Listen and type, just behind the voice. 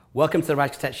Welcome to the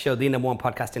Kotecha Show, the #1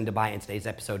 podcast in Dubai. And today's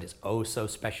episode is oh so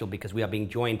special because we are being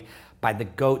joined by the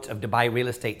GOAT of Dubai real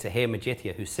estate, Tahir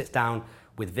Majithia, who sits down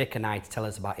with Vic and I to tell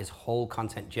us about his whole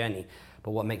content journey.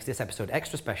 But what makes this episode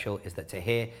extra special is that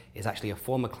Tahir is actually a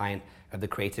former client of the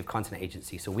creative content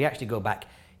agency. So we actually go back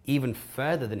even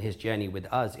further than his journey with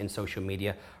us in social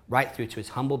media, right through to his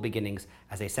humble beginnings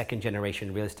as a second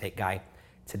generation real estate guy.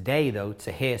 Today, though,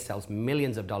 Tahir sells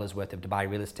millions of dollars worth of Dubai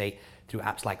real estate through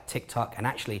apps like TikTok. And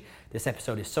actually, this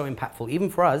episode is so impactful, even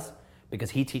for us,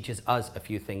 because he teaches us a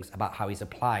few things about how he's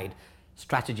applied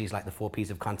strategies like the 4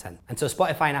 Ps of content. And so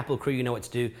Spotify and Apple crew, you know what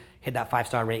to do. Hit that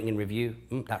 5-star rating and review.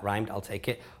 That rhymed, I'll take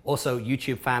it. Also,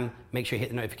 YouTube fam, make sure you hit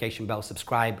the notification bell,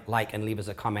 subscribe, like, and leave us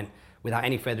a comment. Without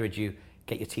any further ado,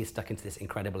 get your teeth stuck into this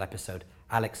incredible episode.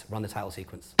 Alex, run the title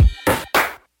sequence.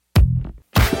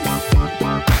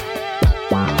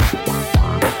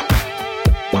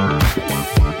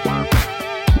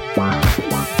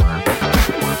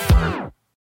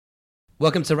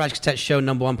 Welcome to Raj Kotecha Show,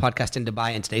 #1 podcast in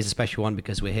Dubai, and today's a special one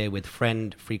because we're here with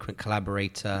friend, frequent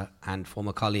collaborator, and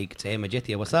former colleague Tahir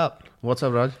Majithia. What's up? What's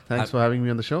up, Raj? Thanks for having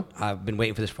me on the show. I've been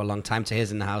waiting for this for a long time.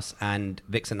 Tahir's in the house and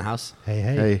Vic's in the house.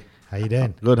 Hey. How you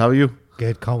doing? Good, how are you?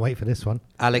 Good, can't wait for this one.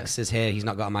 Alex is here. He's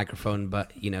not got a microphone,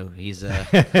 but, you know, he's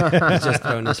just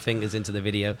thrown his fingers into the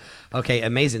video. Okay,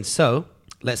 amazing. So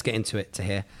let's get into it,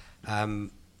 Tahir.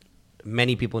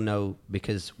 Many people know,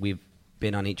 because we've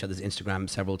been on each other's Instagram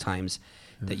several times,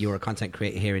 that you're a content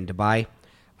creator here in Dubai.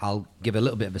 I'll give a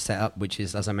little bit of a setup, which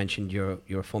is, as I mentioned, you're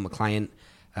a former client,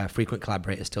 frequent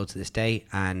collaborator still to this day,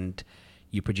 and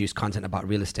you produce content about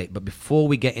real estate. But before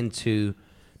we get into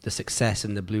the success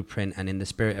and the blueprint, and in the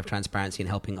spirit of transparency and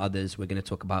helping others, we're going to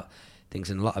talk about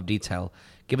things in a lot of detail.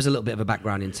 Give us a little bit of a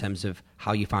background in terms of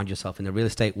how you found yourself in the real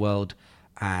estate world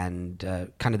and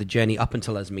kind of the journey up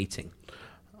until us meeting.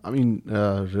 I mean,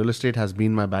 real estate has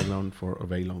been my background for a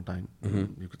very long time.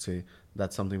 You could say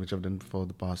that's something which I've done for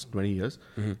the past 20 years.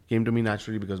 Came to me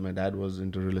naturally because my dad was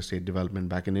into real estate development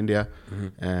back in India.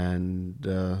 And,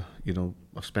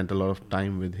 I've spent a lot of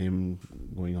time with him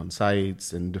going on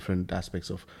sites and different aspects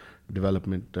of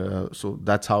development. So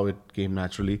that's how it came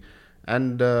naturally.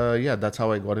 And that's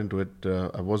how I got into it.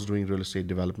 I was doing real estate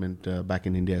development back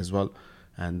in India as well.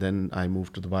 And then I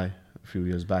moved to Dubai a few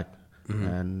years back.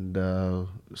 And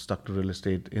stuck to real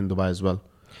estate in Dubai as well.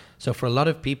 So for a lot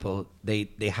of people, they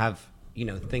have,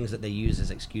 things that they use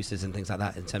as excuses and things like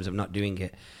that in terms of not doing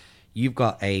it. You've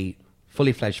got a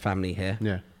fully fledged family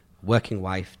here, working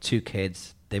wife, 2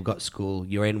 kids, they've got school.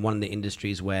 You're in one of the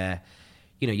industries where,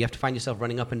 you have to find yourself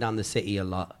running up and down the city a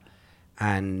lot.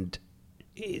 And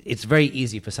it's very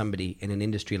easy for somebody in an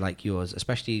industry like yours,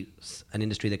 especially an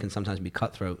industry that can sometimes be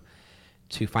cutthroat,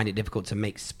 to find it difficult to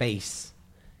make space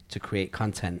to create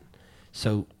content.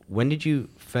 So when did you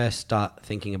first start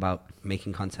thinking about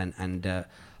making content? And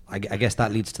I guess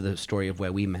that leads to the story of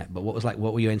where we met. But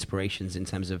what were your inspirations in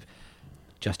terms of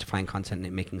justifying content and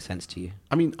it making sense to you?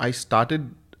 I mean, I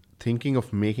started thinking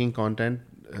of making content,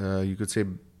 you could say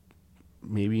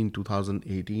maybe in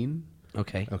 2018.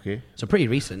 Okay. So pretty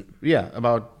recent. Yeah,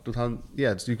 about 2000.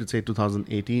 Yeah, so you could say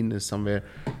 2018 is somewhere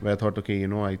where I thought, okay,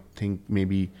 I think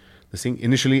maybe this thing.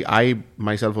 Initially, I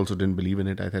myself also didn't believe in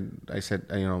it. I said,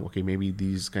 okay, maybe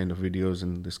these kind of videos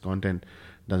and this content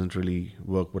doesn't really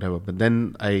work, whatever. But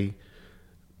then I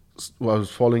was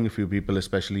following a few people,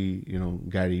 especially,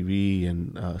 Gary Vee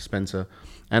and Spencer.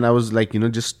 And I was like,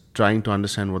 just trying to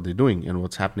understand what they're doing and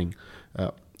what's happening.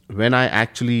 When I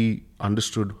actually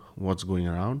understood what's going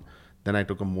around, then I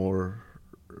took a more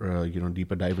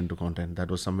deeper dive into content. That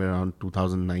was somewhere around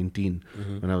 2019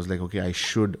 when I was like, okay, I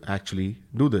should actually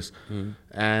do this.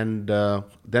 And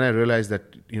then I realized that,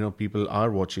 people are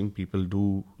watching, people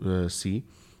do see,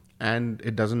 and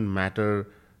it doesn't matter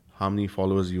how many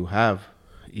followers you have,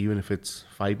 even if it's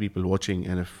 5 people watching,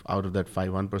 and if out of that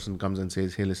 5, one person comes and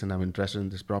says, hey, listen, I'm interested in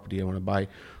this property, I want to buy,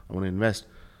 I want to invest.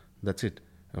 That's it.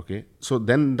 Okay. So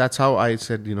then that's how I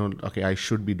said, okay, I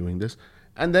should be doing this.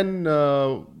 And then,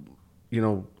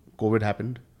 COVID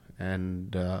happened,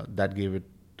 and that gave it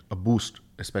a boost,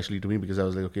 especially to me, because I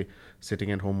was like, okay,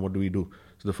 sitting at home, what do we do?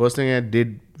 So the first thing I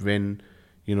did when,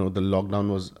 the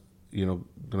lockdown was,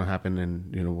 going to happen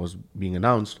and, was being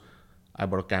announced, I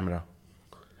bought a camera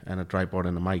and a tripod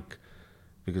and a mic,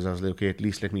 because I was like, okay, at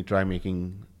least let me try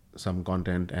making some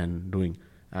content and doing.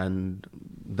 And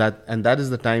that is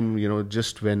the time,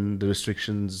 just when the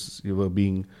restrictions were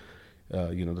being,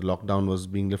 the lockdown was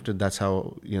being lifted. That's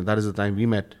how, that is the time we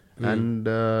met. And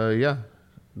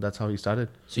that's how he started.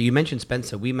 So you mentioned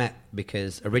Spencer. We met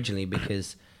originally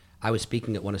because I was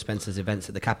speaking at one of Spencer's events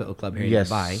at the Capital Club here in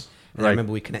Dubai. And I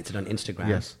remember we connected on Instagram.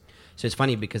 Yes. So it's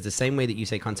funny because the same way that you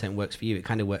say content works for you, it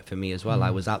kind of worked for me as well. I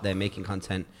was out there making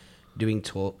content, doing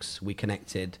talks, we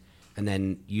connected, and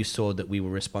then you saw that we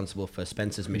were responsible for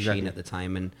Spencer's Machine at the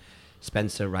time, and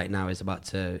Spencer right now is about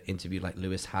to interview like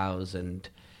Lewis Howes and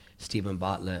Stephen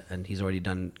Bartlett, and he's already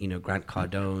done, you know, Grant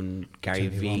Cardone, Gary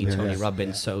Vee, Tony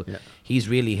Robbins. So he's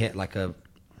really hit like a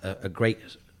great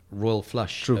royal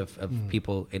flush of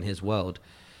people in his world.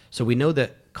 So we know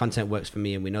that content works for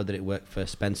me, and we know that it worked for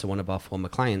Spencer, one of our former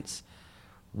clients.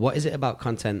 What is it about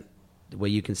content where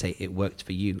you can say it worked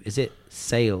for you? Is it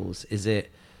sales? Is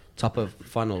it top of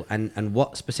funnel? And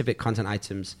what specific content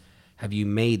items have you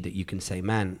made that you can say,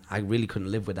 man, I really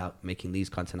couldn't live without making these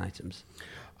content items?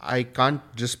 I can't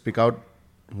just pick out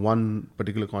one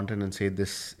particular content and say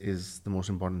this is the most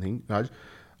important thing, Raj.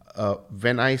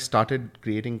 When I started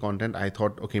creating content, I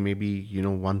thought, okay, maybe, you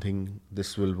know, one thing,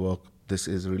 this will work. This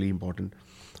is really important.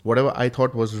 Whatever I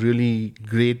thought was really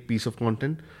great piece of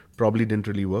content probably didn't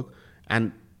really work.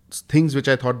 And things which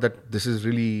I thought that this is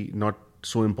really not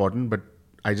so important, but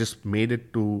I just made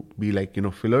it to be like, you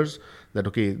know, fillers that,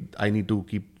 okay, I need to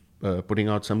keep putting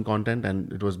out some content,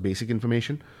 and it was basic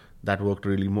information that worked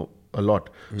really a lot.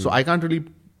 So I can't really,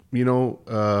 you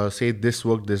know, say this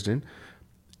worked, this didn't.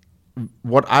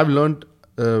 What I've learned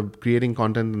creating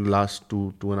content in the last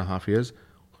 2.5 years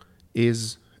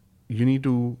is you need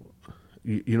to,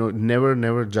 you know,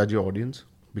 never judge your audience,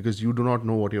 because you do not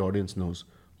know what your audience knows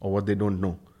or what they don't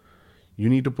know. You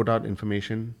need to put out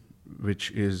information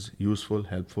which is useful,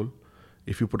 helpful.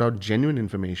 If you put out genuine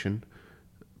information,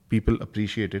 people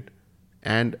appreciate it.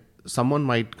 And someone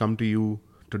might come to you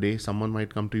today, someone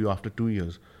might come to you after 2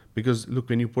 years. Because look,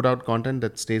 when you put out content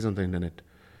that stays on the internet,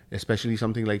 especially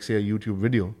something like, say, a YouTube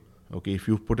video, okay, if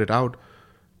you put it out,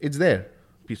 it's there.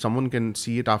 Someone can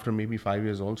see it after maybe 5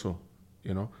 years also,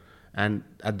 you know, and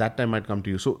at that time might come to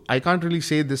you. So I can't really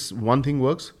say this one thing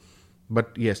works,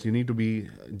 but yes, you need to be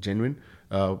genuine.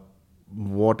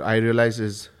 What I realize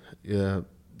is the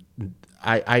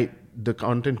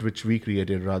content which we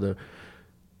created, rather,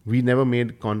 we never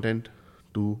made content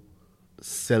to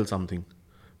sell something.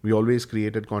 We always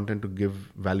created content to give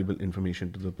valuable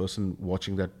information to the person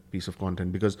watching that piece of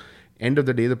content, because end of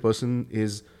the day, the person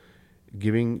is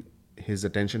giving his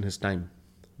attention, his time,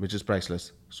 which is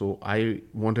priceless. So I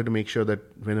wanted to make sure that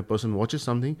when a person watches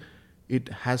something, it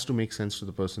has to make sense to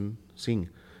the person seeing.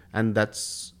 And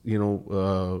that's, you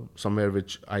know, somewhere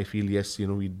which I feel, yes, you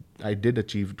know, I did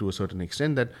achieve to a certain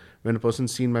extent, that when a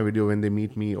person's seen my video, when they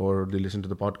meet me or they listen to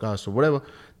the podcast or whatever,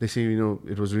 they say, you know,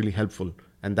 it was really helpful.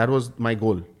 And that was my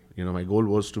goal. You know, my goal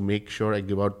was to make sure I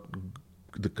give out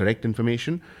the correct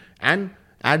information and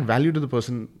add value to the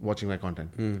person watching my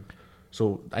content.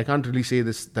 So I can't really say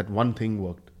that one thing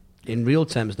worked. In real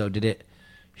terms, though, did it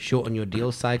shorten your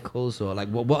deal cycles, or like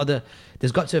what are the?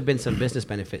 There's got to have been some business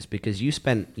benefits, because you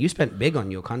spent big on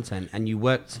your content and you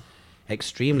worked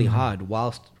extremely hard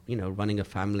whilst, you know, running a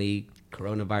family,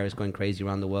 coronavirus going crazy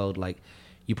around the world. Like,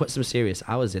 you put some serious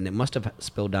hours in. It must have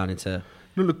spilled down into.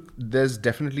 No, look, there's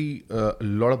definitely a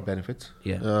lot of benefits.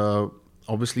 Yeah.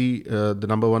 Obviously, the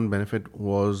number one benefit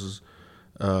was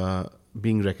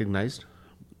being recognized.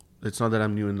 It's not that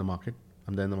I'm new in the market.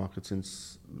 I'm there in the market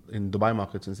in Dubai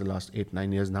market since the last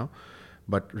 8-9 years now.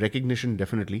 But recognition,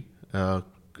 definitely.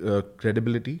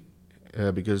 Credibility,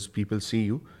 because people see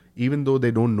you, even though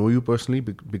they don't know you personally,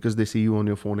 because they see you on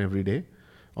your phone every day,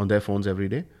 on their phones every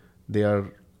day, they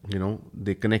are, you know,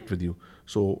 they connect with you.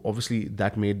 So obviously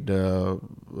that made a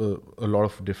lot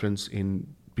of difference in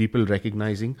people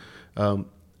recognizing.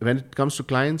 When it comes to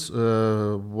clients,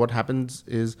 what happens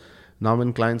is, now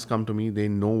when clients come to me, they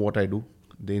know what I do.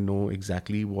 They know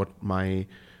exactly what my,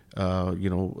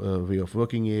 way of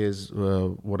working is,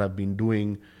 what I've been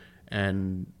doing.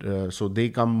 And so they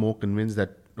come more convinced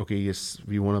that, okay, yes,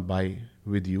 we want to buy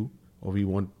with you, or we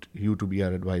want you to be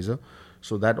our advisor.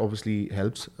 So that obviously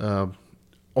helps.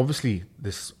 Obviously,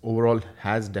 this overall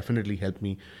has definitely helped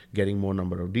me getting more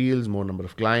number of deals, more number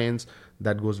of clients.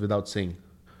 That goes without saying.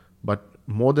 But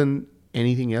more than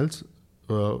anything else,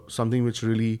 something which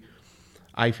really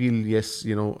I feel, yes,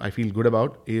 you know, I feel good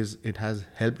about is it has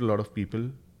helped a lot of people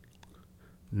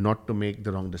not to make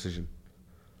the wrong decision.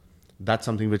 That's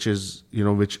something which is, you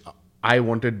know, which I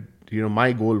wanted, you know,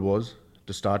 my goal was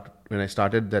to start when I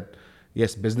started that,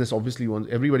 yes, business obviously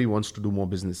everybody wants to do more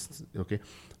business. Okay.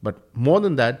 But more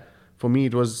than that, for me,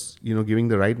 it was, you know, giving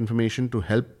the right information to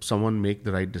help someone make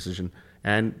the right decision.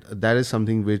 And that is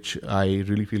something which I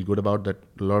really feel good about, that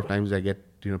a lot of times I get,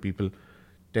 you know, people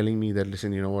telling me that,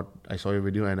 listen, you know what, I saw your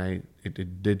video and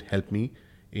it did help me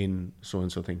in so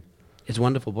and so thing. It's a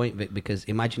wonderful point, Vic, because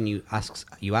imagine you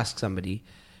ask somebody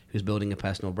who's building a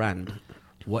personal brand,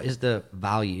 what is the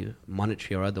value,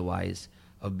 monetary or otherwise,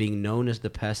 of being known as the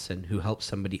person who helps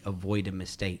somebody avoid a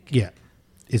mistake? Yeah.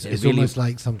 It's really- almost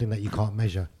like something that you can't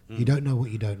measure. You don't know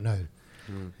what you don't know.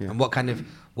 And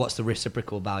what's the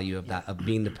reciprocal value of that, of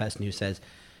being the person who says,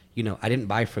 I didn't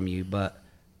buy from you, but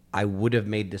I would have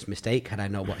made this mistake had I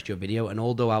not watched your video. And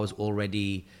although I was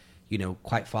already,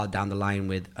 quite far down the line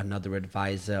with another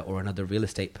advisor or another real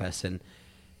estate person,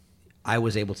 I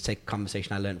was able to take a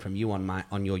conversation I learned from you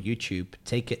on your YouTube,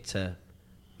 take it to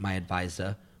my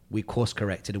advisor. We course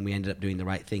corrected and we ended up doing the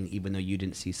right thing, even though you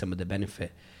didn't see some of the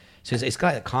benefit. So it's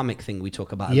like a karmic thing we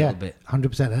talk about a little bit.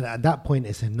 100%. And at that point,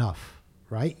 it's enough,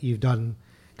 right? You've done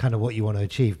kind of what you want to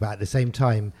achieve. But at the same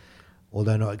time,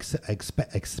 although not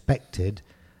expected,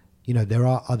 there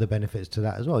are other benefits to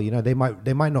that as well.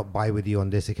 They might not buy with you on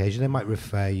this occasion. They might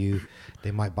refer you.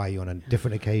 They might buy you on a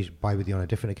different occasion, buy with you on a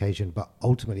different occasion. But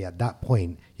ultimately, at that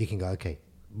point, you can go, okay,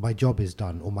 my job is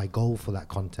done, or my goal for that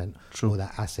content or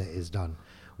that asset is done.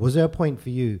 Was there a point for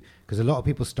you? Because a lot of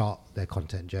people start their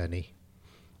content journey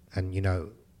and,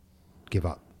 give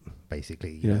up,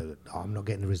 basically. I'm not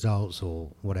getting the results or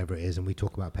whatever it is. And we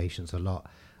talk about patience a lot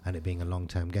and it being a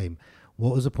long-term game.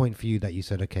 What was the point for you that you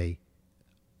said, okay,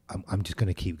 I'm just going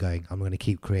to keep going. I'm going to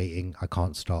keep creating. I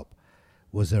can't stop.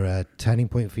 Was there a turning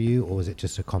point for you, or was it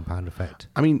just a compound effect?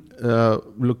 I mean,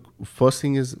 look, first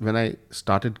thing is when I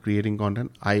started creating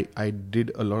content, I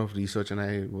did a lot of research and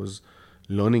I was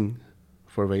learning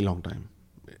for a very long time.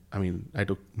 I mean, I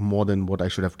took more than what I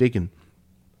should have taken.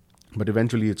 But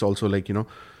eventually it's also like,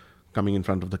 coming in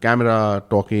front of the camera,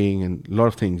 talking and a lot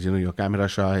of things, you're camera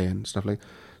shy and stuff like that.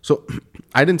 So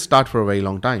I didn't start for a very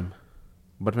long time.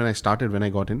 But when I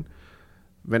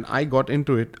got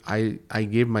into it, I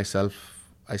gave myself,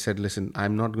 I said, listen,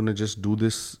 I'm not going to just do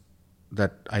this,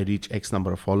 that I reach X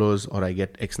number of followers or I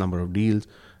get X number of deals.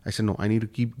 I said, no, I need to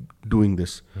keep doing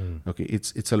this. Okay,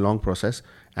 it's a long process.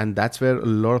 And that's where a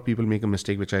lot of people make a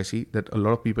mistake, which I see, that a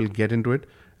lot of people get into it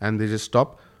and they just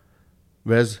stop.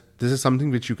 Whereas this is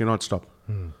something which you cannot stop.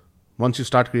 Once you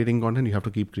start creating content, you have to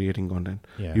keep creating content.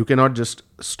 Yeah. You cannot just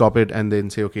stop it and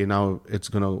then say, okay, now it's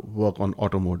going to work on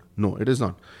auto mode. No, it is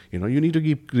not. You need to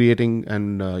keep creating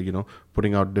and,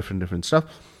 putting out different stuff.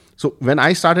 So when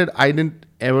I started, I didn't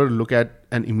ever look at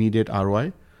an immediate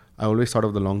ROI. I always thought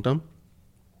of the long term.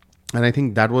 And I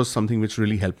think that was something which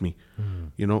really helped me,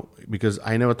 because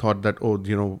I never thought that,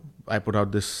 I put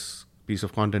out this piece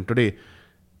of content today.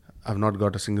 I've not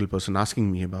got a single person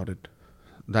asking me about it.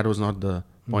 That was not the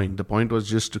point. The point was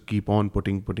just to keep on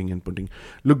putting.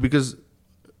 Look, because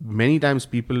many times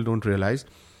people don't realize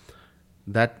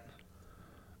that,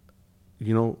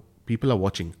 people are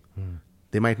watching.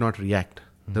 They might not react.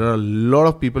 There are a lot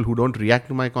of people who don't react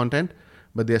to my content,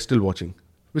 but they are still watching,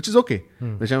 which is okay,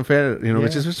 which I'm fair,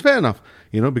 which is fair enough,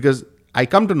 because I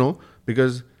come to know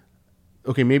because,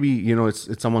 okay, maybe,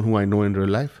 it's someone who I know in real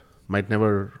life, might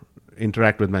never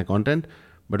interact with my content,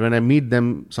 but when I meet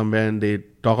them somewhere and they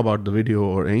talk about the video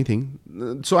or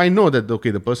anything, so I know that,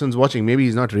 okay, the person's watching. Maybe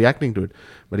he's not reacting to it,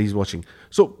 but he's watching.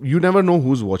 So you never know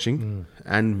who's watching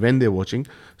and when they're watching.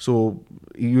 So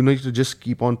you need to just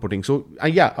keep on putting. So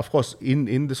yeah, of course,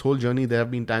 in this whole journey, there have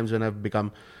been times when I've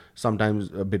become sometimes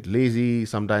a bit lazy,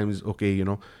 sometimes, okay,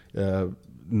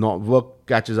 not work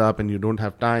catches up and you don't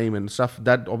have time and stuff.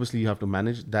 That obviously you have to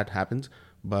manage. That happens.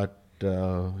 But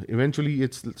eventually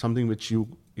it's something which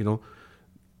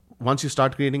once you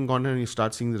start creating content and you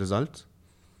start seeing the results,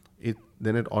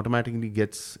 then it automatically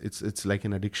gets, it's like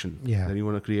an addiction. Yeah. Then you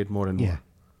want to create more and more.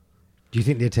 Do you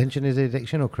think the attention is the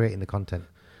addiction or creating the content?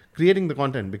 Creating the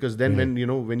content, because then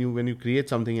when you create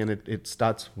something and it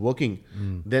starts working,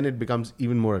 then it becomes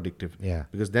even more addictive. Yeah.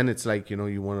 Because then it's like,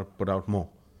 you want to put out more.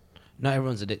 Not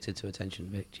everyone's addicted to attention,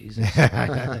 Vic. Jesus.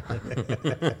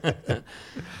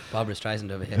 Barbara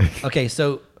Streisand over here. Okay,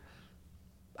 so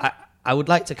I would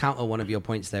like to counter one of your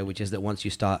points there, which is that once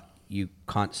you start, you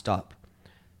can't stop.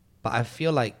 But I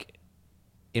feel like,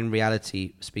 in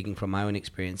reality, speaking from my own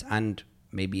experience and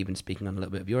maybe even speaking on a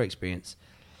little bit of your experience,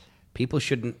 people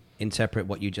shouldn't interpret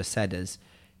what you just said as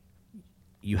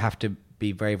you have to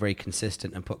be very, very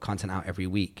consistent and put content out every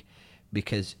week,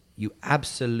 because you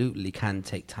absolutely can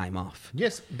take time off.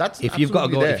 Yes, that's if you've got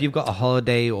to go, if you've got a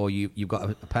holiday or you've got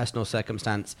a personal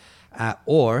circumstance,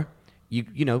 or you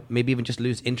maybe even just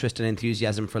lose interest and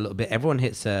enthusiasm for a little bit. Everyone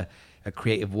hits a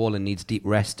creative wall and needs deep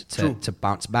rest to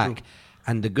bounce back. True.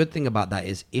 And the good thing about that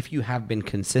is, if you have been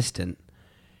consistent,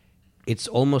 it's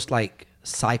almost like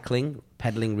cycling,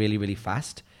 pedaling really, really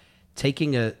fast,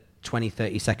 taking a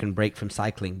 20-30 second break from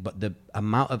cycling, but the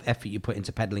amount of effort you put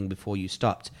into pedaling before you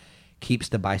stopped keeps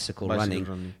the bicycle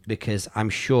running, because I'm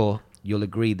sure you'll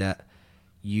agree that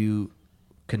you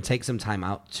can take some time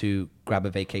out to grab a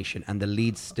vacation and the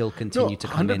leads still continue to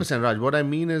come in. 100%, Raj. What I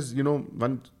mean is,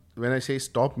 when I say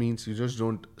stop means you just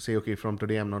don't say, okay, from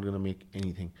today I'm not going to make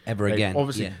anything. Ever right? again.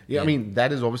 Obviously. Yeah, I mean,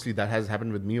 that has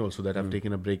happened with me also, that I've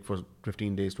taken a break for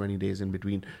 15 days, 20 days in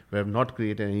between where I've not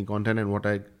created any content, and what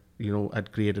I'd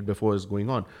created before is going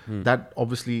on. That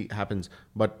obviously happens.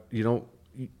 But,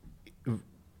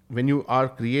 when you are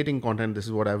creating content, this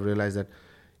is what I've realized, that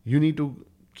you need to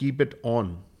keep it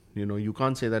on. You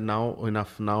can't say that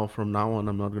from now on,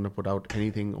 I'm not going to put out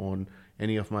anything on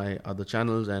any of my other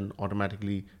channels and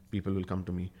automatically people will come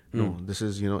to me. No, this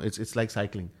is, it's like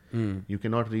cycling. You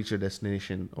cannot reach a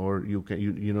destination, or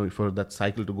for that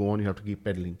cycle to go on, you have to keep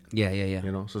pedaling.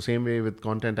 Yeah. So same way with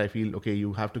content, I feel, okay,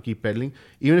 you have to keep pedaling.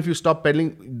 Even if you stop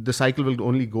pedaling, the cycle will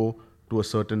only go to a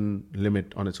certain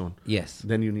limit on its own. Yes.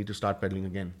 Then you need to start pedaling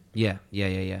again. Yeah.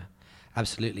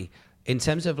 Absolutely. In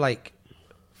terms of like,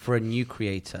 for a new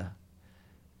creator,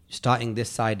 starting this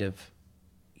side of,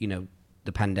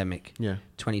 the pandemic,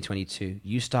 2022,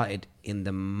 you started in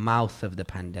the mouth of the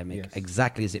pandemic,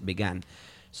 exactly as it began.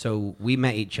 So we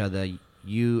met each other,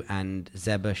 you and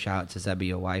Zeba, shout out to Zeba,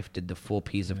 your wife, did the 4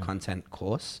 Ps of content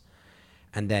course.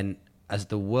 And then as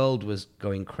the world was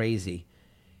going crazy,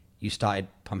 you started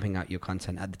pumping out your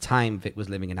content. At the time, Vic was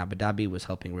living in Abu Dhabi, was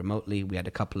helping remotely. We had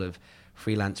a couple of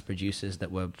freelance producers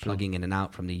that were plugging in and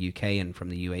out from the UK and from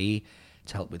the UAE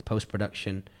to help with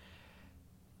post-production.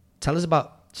 Tell us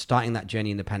about starting that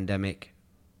journey in the pandemic.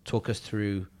 Talk us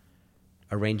through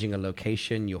arranging a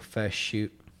location, your first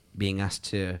shoot, being asked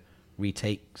to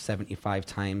retake 75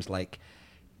 times. Like,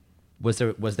 was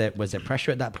there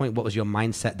pressure at that point? What was your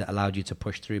mindset that allowed you to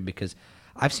push through? Because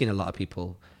I've seen a lot of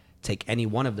people take any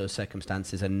one of those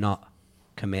circumstances and not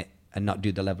commit and not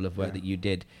do the level of work that you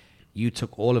did. You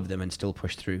took all of them and still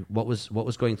pushed through. What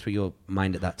was going through your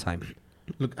mind at that time?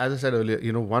 Look, as I said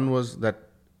earlier, one was that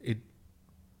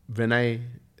when I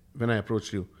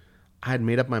approached you, I had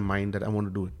made up my mind that I want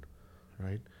to do it,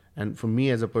 right? And for me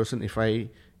as a person, if I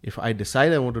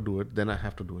decide I want to do it, then I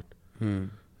have to do it.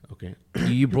 Okay.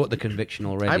 You brought the conviction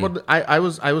already. I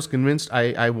was convinced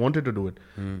I wanted to do it.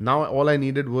 Now all I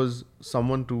needed was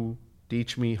someone to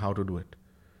teach me how to do it.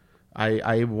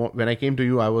 When I came to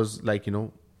you, I was like,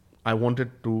 I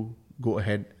wanted to go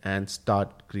ahead and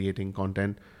start creating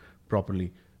content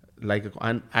properly.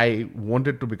 And I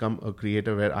wanted to become a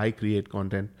creator where I create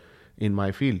content in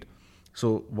my field.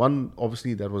 So one,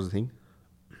 obviously that was the thing.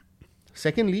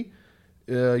 Secondly,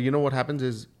 what happens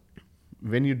is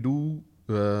when you do,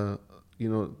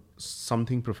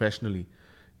 something professionally,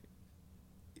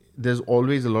 there's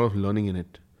always a lot of learning in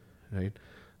it, right?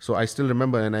 So I still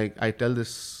remember, and I tell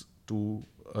this to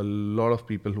a lot of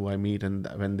people who I meet, and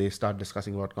when they start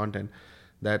discussing about content,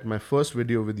 that my first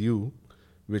video with you,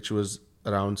 which was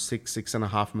around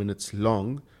 6.5 minutes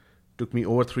long, took me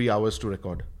over 3 hours to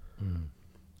record.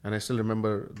 And I still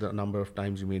remember the number of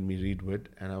times you made me read it,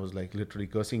 and I was like literally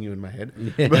cursing you in my head.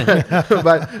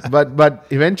 but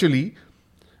eventually,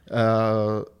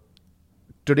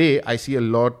 today I see a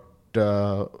lot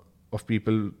of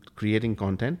people creating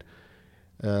content,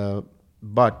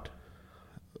 but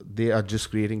they are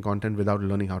just creating content without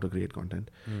learning how to create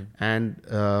content. And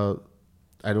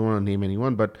I don't want to name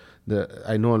anyone, but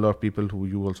I know a lot of people who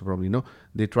you also probably know.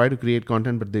 They try to create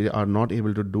content, but they are not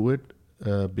able to do it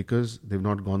because they've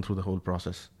not gone through the whole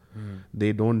process.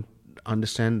 They don't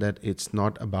understand that it's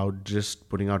not about just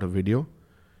putting out a video.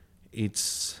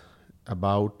 It's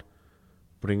about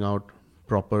putting out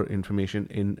proper information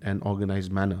in an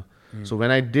organized manner. So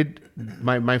when I did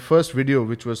my first video,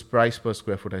 which was price per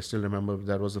square foot, I still remember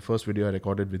that was the first video I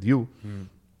recorded with you,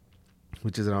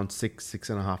 which is around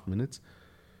 6.5 minutes.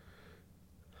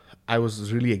 I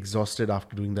was really exhausted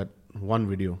after doing that one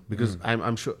video because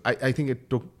I'm sure, I think it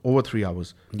took over 3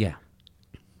 hours. Yeah.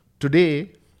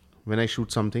 Today, when I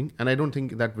shoot something, and I don't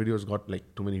think that video has got like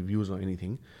too many views or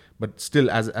anything, but still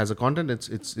as a content,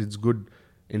 it's good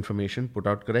information put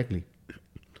out correctly.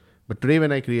 But today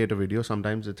when I create a video,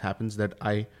 sometimes it happens that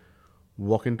I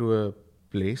walk into a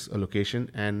place, a location,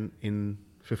 and in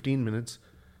 15 minutes,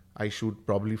 I shoot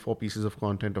probably 4 pieces of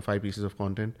content or 5 pieces of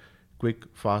content, quick,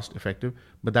 fast, effective.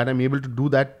 But that I'm able to do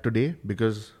that today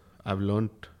because I've learned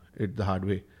it the hard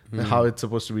way, how it's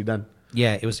supposed to be done.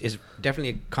 Yeah, it's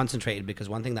definitely concentrated, because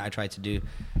one thing that I try to do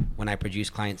when I produce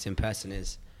clients in person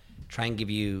is try and give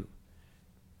you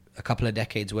a couple of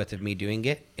decades worth of me doing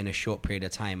it in a short period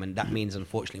of time. And that means,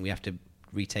 unfortunately, we have to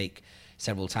retake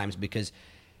several times, because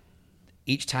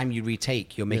each time you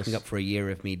retake, you're making up for a year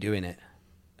of me doing it.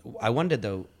 I wondered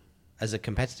though, as a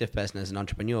competitive person, as an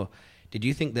entrepreneur, did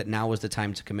you think that now was the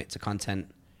time to commit to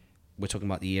content? We're talking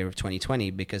about the year of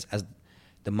 2020, because as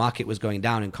the market was going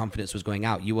down and confidence was going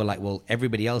out, you were like, well,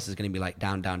 everybody else is going to be like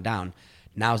down, down, down.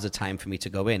 Now's the time for me to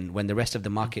go in. When the rest of the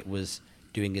market was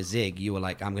doing a zig, you were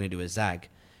like, I'm going to do a zag,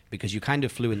 because you kind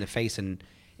of flew in the face and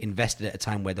invested at a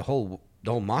time where the whole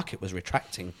market was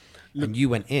retracting. Look, and you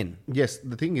went in. Yes,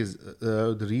 the thing is,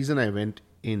 the reason I went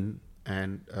in,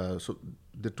 and so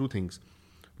the two things.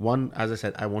 One, as I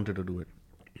said, I wanted to do it.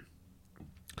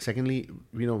 Secondly,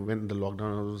 when the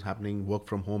lockdown was happening, work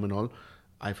from home and all,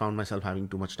 I found myself having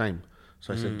too much time.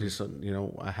 So I said,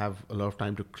 I have a lot of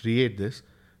time to create this,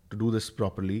 to do this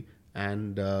properly.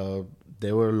 And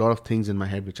there were a lot of things in my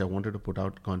head which I wanted to put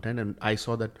out content. And I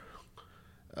saw that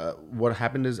what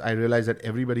happened is I realized that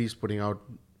everybody is putting out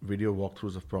video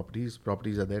walkthroughs of properties.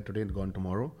 Properties are there today and gone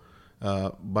tomorrow.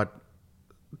 But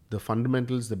the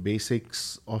fundamentals, the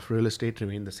basics of real estate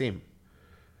remain the same.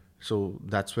 So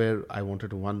that's where I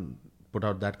wanted to, put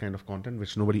out that kind of content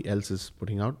which nobody else is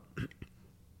putting out.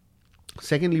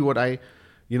 Secondly, what I,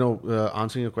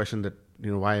 answering your question that,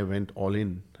 why I went all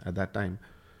in at that time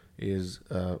is,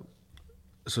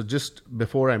 so just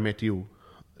before I met you,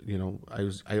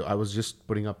 I was just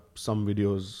putting up some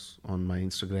videos on my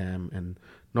Instagram and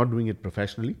not doing it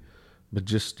professionally, but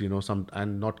just,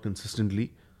 and not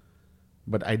consistently.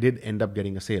 But I did end up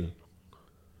getting a sale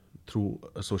through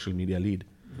a social media lead.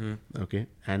 Okay.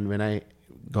 And when I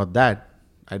got that,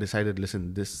 I decided,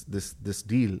 listen, this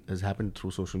deal has happened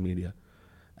through social media.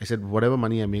 I said, whatever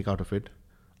money I make out of it,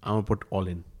 I'm going to put all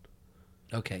in.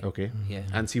 Okay. Yeah.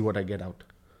 And see what I get out.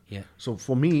 Yeah. So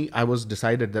for me, I was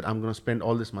decided that I'm going to spend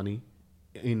all this money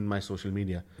in my social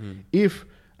media. If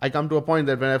I come to a point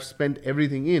that when I've spent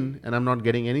everything in and I'm not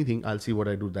getting anything, I'll see what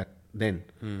I do that then.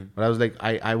 But I was like,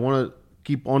 I want to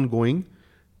keep on going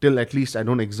till at least I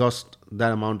don't exhaust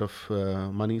that amount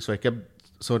of money. So I kept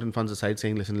certain funds aside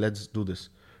saying, listen, let's do this.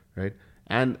 Right.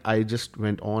 And I just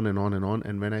went on and on and on.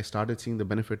 And when I started seeing the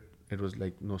benefit, it was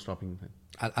like no stopping.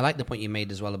 I like the point you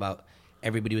made as well about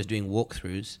everybody was doing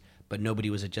walkthroughs, but nobody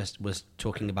was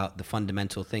talking about the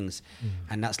fundamental things.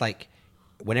 And that's like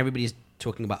when everybody's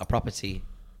talking about a property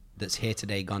that's here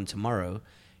today, gone tomorrow,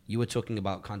 you were talking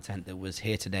about content that was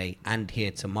here today and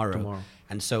here tomorrow.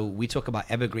 And so we talk about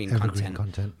evergreen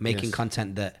content, making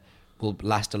content that will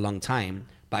last a long time.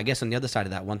 But I guess on the other side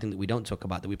of that, one thing that we don't talk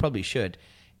about that we probably should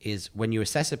is when you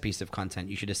assess a piece of content,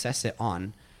 you should assess it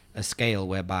on a scale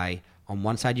whereby on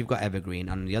one side you've got evergreen,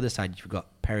 and on the other side you've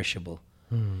got perishable.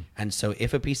 And so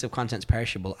if a piece of content's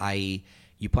perishable, i.e.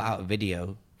 you put out a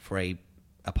video for a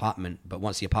apartment, but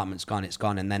once the apartment's gone, it's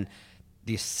gone. And then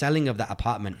the selling of that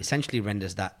apartment essentially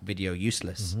renders that video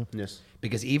useless. Yes.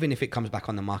 Because even if it comes back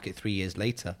on the market 3 years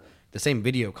later, the same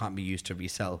video can't be used to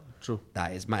resell. True.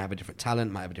 That is, might have a different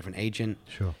talent, might have a different agent.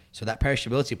 Sure. So that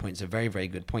perishability point is a very, very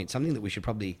good point. Something that we should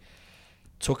probably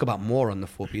talk about more on the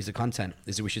 4 P's of content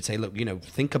is that we should say, look,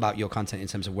 think about your content in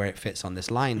terms of where it fits on this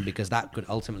line, because that could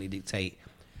ultimately dictate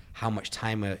how much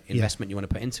time or investment you want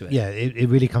to put into it. Yeah, it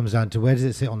really comes down to where does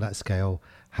it sit on that scale?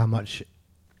 How much,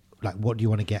 like, what do you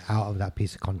want to get out of that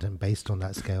piece of content based on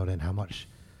that scale, and how much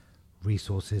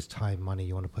resources, time, money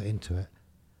you want to put into it?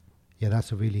 Yeah,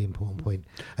 that's a really important point.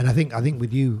 And I think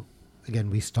with you,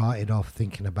 again, we started off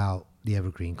thinking about the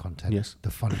evergreen content, yes, the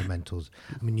fundamentals.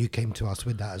 I mean, you came to us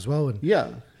with that as well, and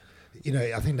yeah,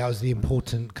 I think that was the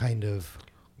important kind of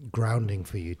grounding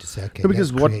for you to say, okay,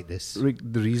 because let's create this.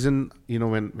 The reason,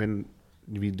 when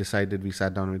we sat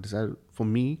down and we decided, for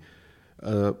me,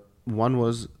 one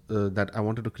was that I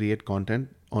wanted to create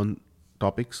content on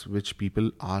topics which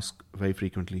people ask very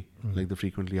frequently, like the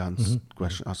frequently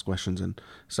asked questions and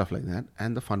stuff like that,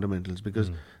 and the fundamentals,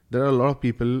 because there are a lot of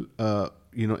people,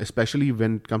 especially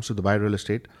when it comes to Dubai real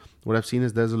estate, what I've seen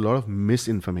is there's a lot of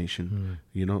misinformation.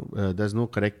 There's no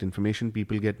correct information.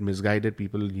 People get misguided.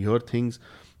 People hear things,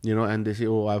 and they say,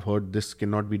 oh, I've heard this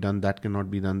cannot be done, that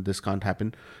cannot be done, this can't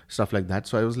happen, stuff like that.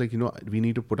 So I was like, we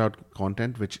need to put out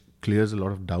content which clears a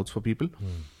lot of doubts for people.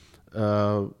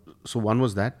 So one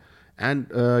was that.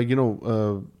 And,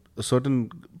 a certain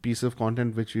piece of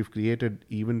content which we've created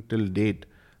even till date,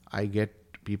 I get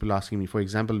people asking me, for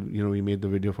example, we made the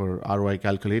video for ROI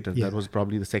calculator. Yeah. That was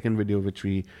probably the second video which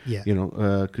we,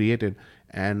 Yeah. created.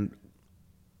 And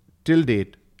till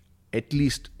date, at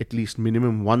least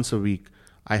minimum once a week,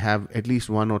 I have at least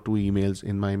 1 or 2 emails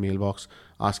in my mailbox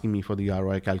asking me for the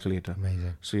ROI calculator.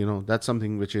 Amazing. So, that's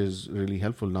something which is really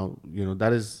helpful. Now,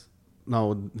 that is,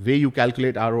 now way you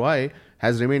calculate ROI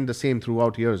has remained the same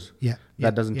throughout years. Yeah.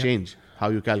 That doesn't change how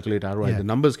you calculate ROI. Yeah. The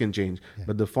numbers can change,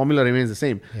 but the formula remains the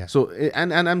same. Yeah. So,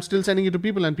 and I'm still sending it to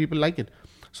people and people like it.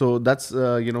 So that's,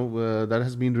 that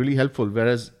has been really helpful.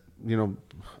 Whereas,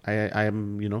 I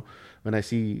am, when I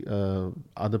see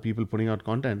other people putting out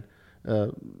content,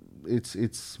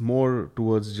 it's more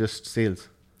towards just sales.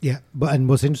 Yeah, and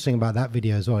what's interesting about that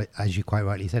video as well, as you quite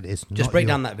rightly said, it's Just not break your-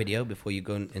 down that video before you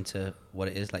go into what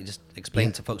it is. Like, just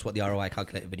explain to folks what the ROI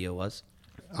calculator video was.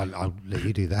 I'll let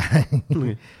you do that.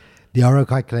 The RO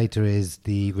calculator is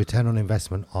the return on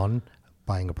investment on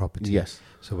buying a property. Yes.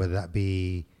 So whether that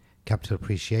be capital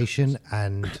appreciation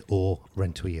or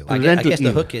rental yield. I Rental guess the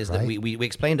yield, hook is that right? we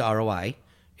explained ROI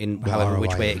in What however ROI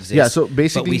which way it is. exists. Yeah, so but we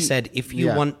basically- said if you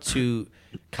yeah. want to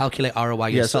calculate ROI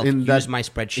Yeah, so yourself, in use that- my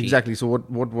spreadsheet. Exactly. So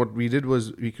what we did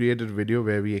was we created a video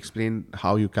where we explained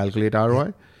how you calculate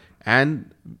ROI,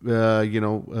 and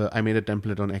I made a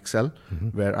template on Excel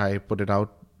where I put it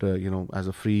out, as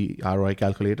a free ROI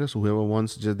calculator. So whoever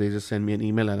wants, they just send me an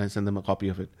email and I send them a copy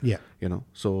of it. Yeah.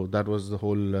 So that was the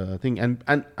whole thing. And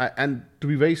to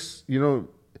be very,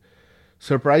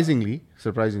 surprisingly,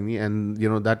 and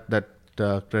that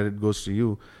credit goes to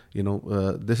you.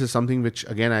 This is something which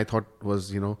again I thought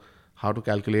was, how to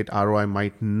calculate ROI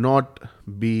might not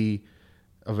be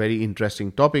a very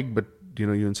interesting topic, but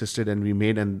you insisted and we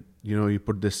made, and you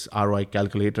put this ROI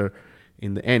calculator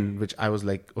in the end, which I was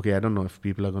like, okay, I don't know if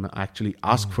people are going to actually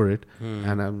ask for it.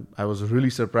 And I was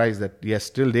really surprised that yes,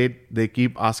 till date they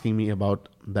keep asking me about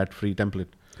that free template.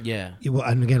 Yeah. Well,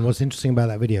 and again, what's interesting about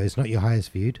that video, it's not your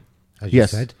highest viewed, as you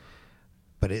Yes. said,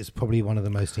 but it's probably one of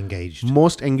the most engaged.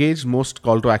 Most engaged, most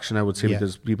call to action, I would say, Yeah.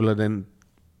 because people are then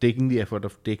taking the effort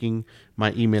of taking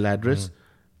my email address,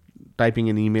 typing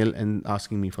an email and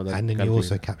asking me for that. And then you calculator.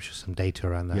 also capture some data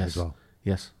around that Yes. as well.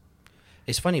 Yes.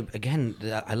 It's funny, again,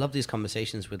 I love these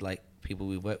conversations with like people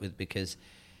we work with, because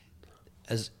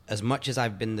as much as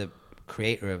I've been the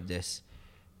creator of this,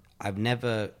 I've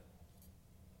never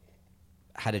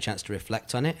had a chance to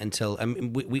reflect on it until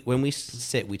when we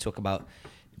sit, we talk about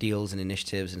deals and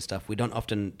initiatives and stuff. We don't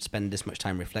often spend this much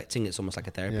time reflecting. It's almost like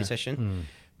a therapy session.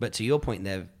 But to your point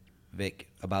there, Vic,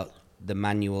 about the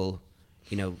manual,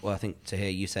 I think Tahir,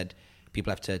 you said people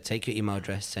have to take your email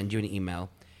address, send you an email.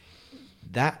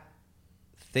 That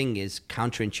thing is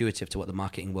counterintuitive to what the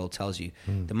marketing world tells you.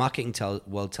 The marketing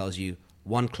world tells you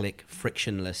one click,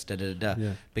 frictionless,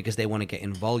 because they want to get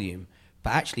in volume.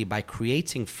 But actually, by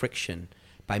creating friction,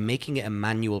 by making it a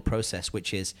manual process,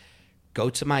 which is go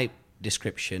to my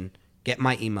description, get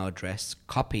my email address,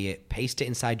 copy it, paste it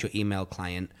inside your email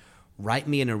client, write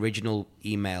me an original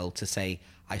email to say,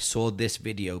 I saw this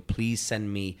video, please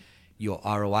send me your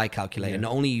ROI calculator.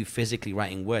 Not only are you physically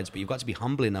writing words, but you've got to be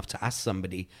humble enough to ask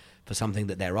somebody for something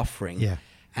that they're offering. Yeah.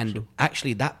 And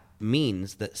actually that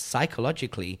means that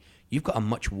psychologically you've got a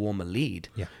much warmer lead.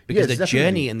 Yeah. Because Yes, the definitely.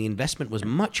 journey and the investment was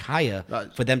much higher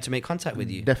for them to make contact with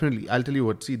you. Definitely. I'll tell you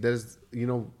what. See, there's,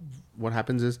 what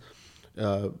happens is,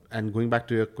 and going back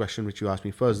to your question, which you asked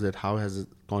me first, that how has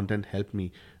content helped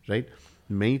me, right?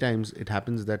 Many times it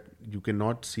happens that you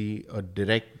cannot see a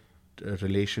direct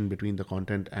relation between the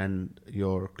content and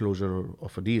your closure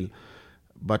of a deal.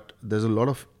 But there's a lot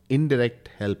of indirect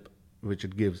help which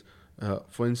it gives.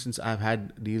 For instance, I've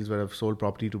had deals where I've sold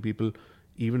property to people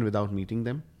even without meeting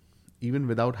them, even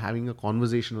without having a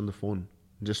conversation on the phone,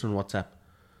 just on WhatsApp.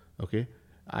 Okay.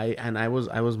 I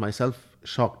was myself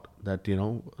shocked that,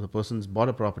 the person's bought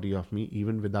a property off me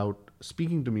even without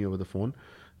speaking to me over the phone,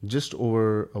 just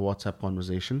over a WhatsApp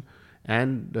conversation.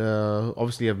 And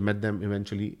obviously I've met them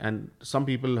eventually. And some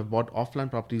people have bought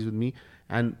offline properties with me,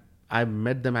 and I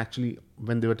met them actually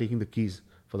when they were taking the keys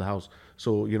for the house.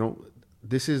 So,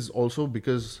 this is also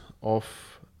because of,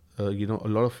 a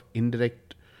lot of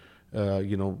indirect,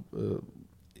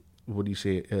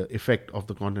 effect of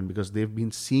the content, because they've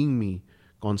been seeing me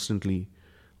constantly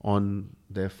on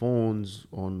their phones,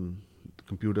 on the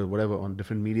computer, whatever, on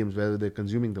different mediums, whether they're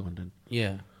consuming the content.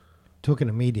 Yeah. Talking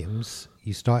of mediums,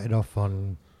 you started off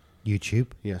on YouTube,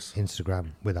 Yes.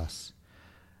 Instagram with us,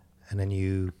 and then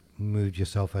you moved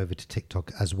yourself over to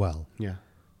TikTok as well. Yeah.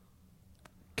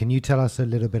 Can you tell us a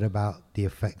little bit about the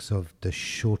effects of the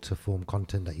shorter form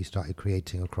content that you started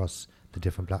creating across the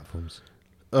different platforms?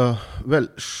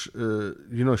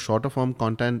 Shorter form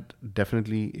content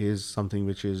definitely is something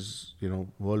which is,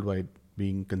 worldwide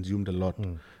being consumed a lot.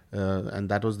 And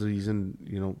that was the reason,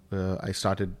 I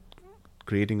started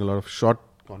creating a lot of short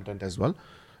content as well.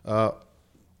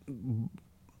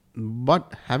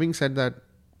 But having said that,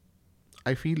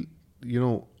 I feel,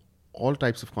 all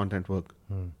types of content work.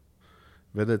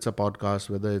 Whether it's a podcast,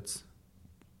 whether it's,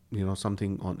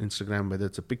 something on Instagram, whether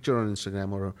it's a picture on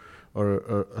Instagram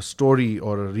or a story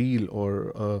or a reel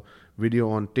or a video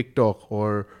on TikTok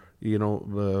or, a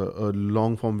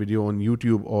long form video on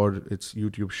YouTube or it's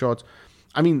YouTube Shorts.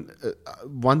 I mean,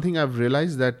 one thing I've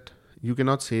realized that you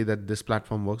cannot say that this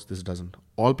platform works, this doesn't.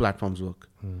 All platforms work.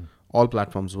 All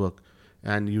platforms work.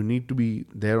 and you need to be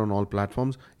there on all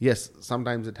platforms. Yes,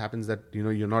 sometimes it happens that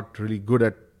you're not really good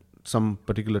at some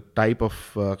particular type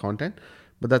of content,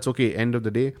 but that's okay. End of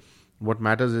the day, what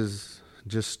matters is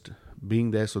just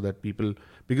being there so that people,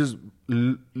 because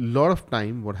lot of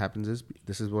time what happens is,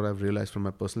 this is what I've realized from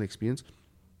my personal experience,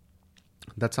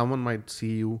 that someone might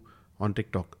see you on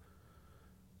TikTok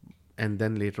and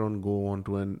then later on go on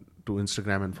to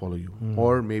Instagram and follow you.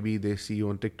 Or maybe they see you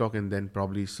on TikTok and then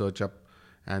probably search up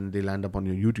and they land up on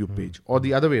your YouTube page, or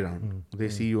the other way around. They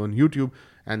see you on YouTube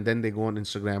and then they go on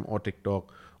Instagram or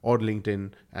TikTok or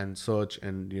LinkedIn and search,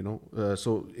 and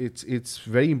so it's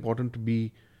very important to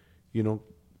be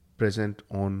present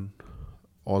on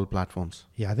all platforms.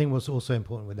 Yeah, I think what's also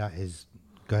important with that is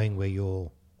going where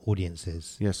your audience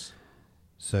is. Yes.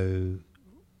 So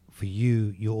for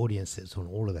you, your audience sits on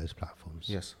all of those platforms.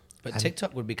 Yes. But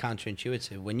TikTok would be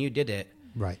counterintuitive. When you did it,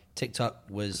 Right. TikTok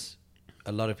was,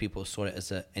 a lot of people saw it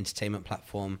as an entertainment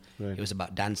platform. Right. It was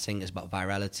about dancing. It was about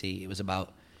virality. It was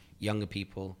about younger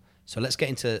people. So let's get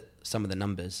into some of the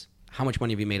numbers. How much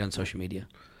money have you made on social media?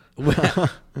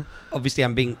 Obviously,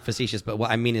 I'm being facetious, but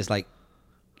what I mean is, like,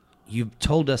 you've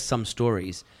told us some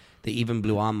stories that even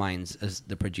blew our minds as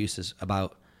the producers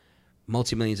about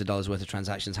multi-millions of dollars worth of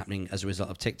transactions happening as a result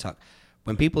of TikTok.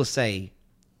 When people say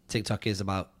TikTok is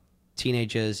about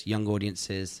teenagers, young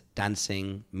audiences,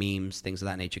 dancing, memes, things of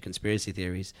that nature, conspiracy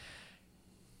theories,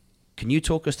 can you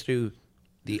talk us through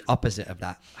the opposite of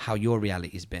that, how your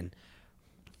reality has been?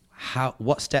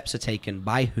 What steps are taken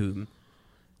by whom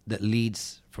that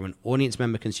leads from an audience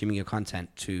member consuming your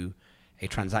content to a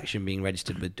transaction being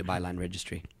registered with Dubai Land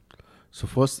Registry? So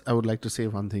first, I would like to say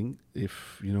one thing.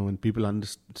 If when people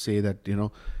say that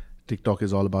TikTok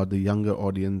is all about the younger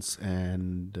audience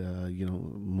and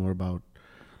more about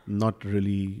not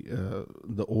really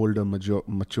the older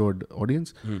matured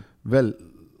audience, well,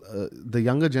 the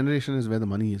younger generation is where the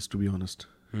money is, to be honest.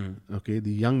 Okay,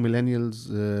 the young millennials,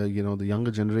 the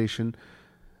younger generation,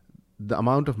 the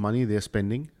amount of money they're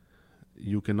spending,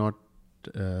 you cannot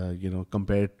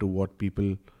compare it to what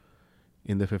people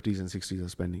in their 50s and 60s are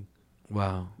spending.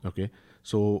 Wow. Okay,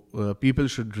 so people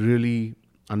should really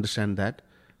understand that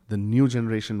the new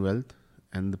generation wealth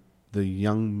and the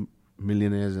young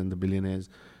millionaires and the billionaires,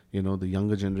 the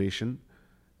younger generation,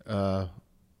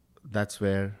 that's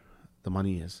where the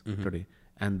money is today,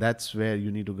 and that's where you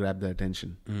need to grab their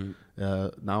attention.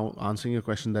 Now, answering your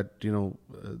question that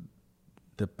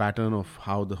the pattern of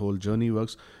how the whole journey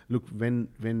works. Look, when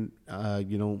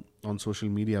on social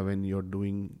media, when you're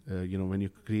doing when you're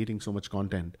creating so much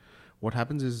content, what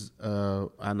happens is,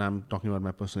 and I'm talking about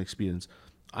my personal experience,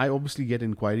 I obviously get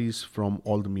inquiries from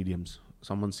all the mediums.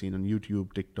 Someone's seen on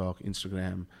YouTube, TikTok,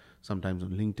 Instagram, sometimes on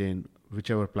LinkedIn,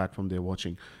 whichever platform they're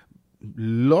watching.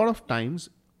 Lot of times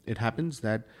it happens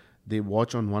that they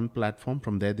watch on one platform,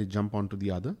 from there they jump onto the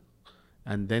other,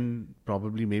 and then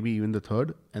probably maybe even the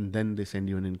third, and then they send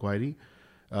you an inquiry.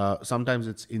 Sometimes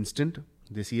it's instant.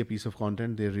 They see a piece of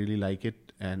content, they really like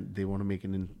it, and they want to make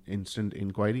an instant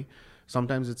inquiry.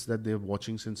 Sometimes it's that they're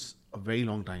watching since a very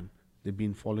long time. They've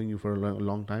been following you for a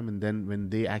long time, and then when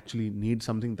they actually need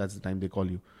something, that's the time they call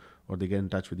you or they get in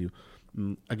touch with you.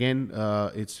 Again,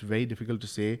 it's very difficult to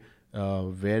say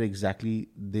where exactly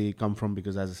they come from,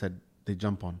 because as I said, they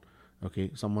jump on.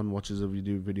 Okay, someone watches a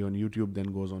video on YouTube,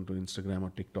 then goes on to Instagram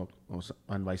or TikTok,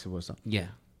 and vice versa. Yeah.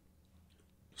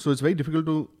 So it's very difficult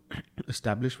to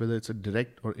establish whether it's a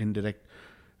direct or indirect,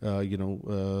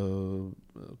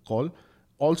 call.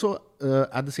 Also,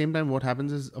 at the same time, what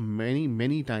happens is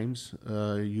many times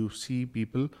you see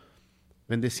people,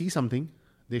 when they see something,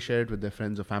 they share it with their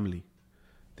friends or family,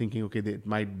 thinking, okay, it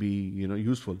might be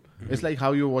useful. It's like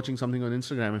how you're watching something on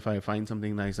Instagram. If I find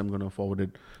something nice, I'm going to forward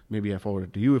it. Maybe I forward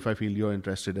it to you if I feel you're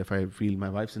interested. If I feel my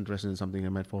wife's interested in something, I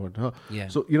might forward to her. Yeah.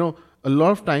 So a lot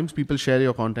of times people share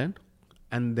your content,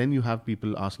 and then you have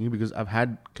people asking you, because I've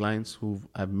had clients who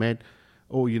I've met.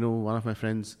 Oh, one of my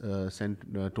friends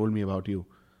told me about you.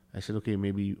 I said, okay,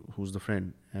 maybe who's the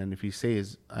friend? And if he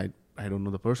says, I don't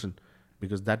know the person,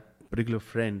 because that particular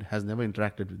friend has never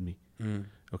interacted with me.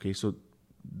 Okay, so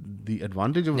the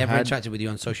advantage of Never interacted with you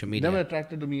on social media. Never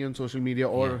attracted to me on social media,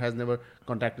 or has never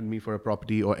contacted me for a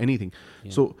property or anything.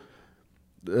 Yeah. So,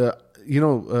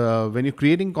 when you're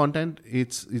creating content,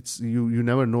 it's you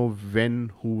never know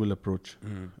when who will approach.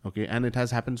 Okay, and it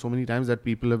has happened so many times that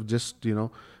people have just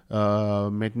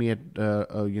met me at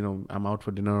I'm out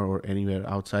for dinner or anywhere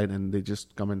outside, and they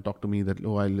just come and talk to me that,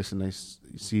 I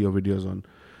see your videos on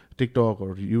TikTok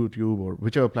or YouTube or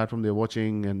whichever platform they're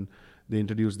watching, and they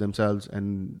introduce themselves,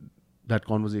 and that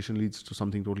conversation leads to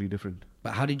something totally different.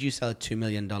 But how did you sell a $2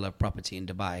 million property in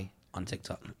Dubai on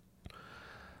TikTok?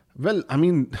 Well, I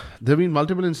mean, there have been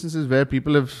multiple instances where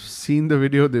people have seen the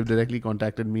video, they've directly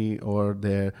contacted me, or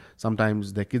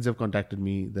sometimes their kids have contacted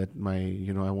me that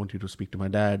I want you to speak to my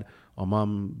dad or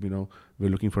mom, we're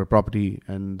looking for a property,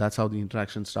 and that's how the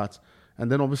interaction starts. And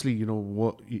then obviously,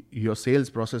 your sales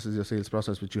process is your sales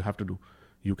process, which you have to do.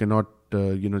 You cannot,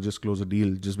 just close a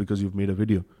deal just because you've made a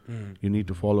video. You need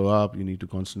to follow up. You need to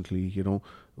constantly,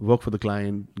 work for the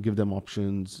client, give them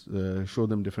options, show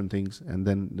them different things, and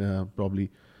then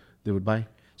probably they would buy.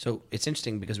 So it's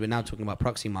interesting because we're now talking about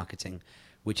proxy marketing,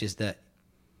 which is that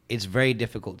it's very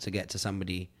difficult to get to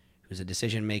somebody who's a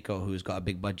decision maker or who's got a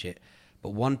big budget. But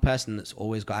one person that's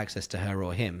always got access to her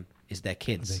or him is their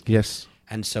kids. Yes.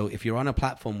 And so if you're on a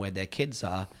platform where their kids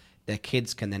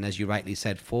can then, as you rightly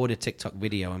said, forward a TikTok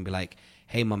video and be like,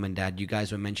 hey, mom and dad, you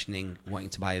guys were mentioning wanting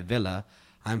to buy a villa.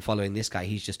 I'm following this guy.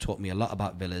 He's just taught me a lot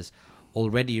about villas.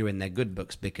 Already you're in their good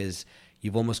books because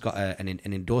you've almost got an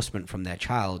endorsement from their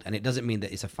child. And it doesn't mean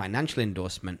that it's a financial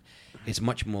endorsement. It's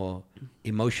much more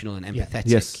emotional and empathetic,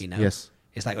 Yes. Yes.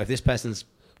 It's like, if this person's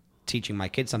teaching my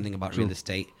kid something about real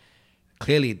estate,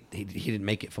 clearly he didn't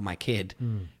make it for my kid.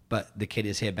 But the kid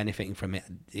is here benefiting from it.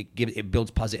 It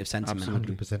builds positive sentiment.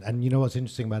 Absolutely. 100%. And you know what's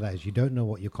interesting about that is you don't know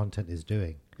what your content is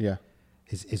doing. Yeah.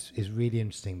 It's really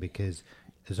interesting because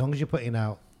as long as you're putting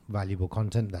out valuable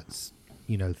content that's,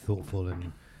 thoughtful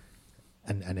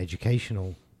and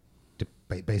educational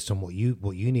based on what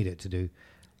you need it to do,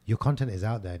 your content is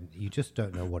out there. You just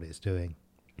don't know what it's doing.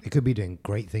 It could be doing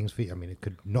great things for you. I mean, it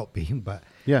could not be, but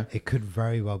it could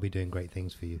very well be doing great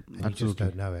things for you. And you just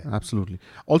don't know it. Absolutely.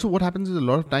 Also, what happens is a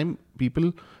lot of time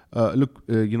people,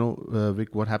 Vic,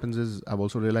 what happens is I've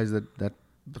also realized that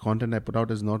the content I put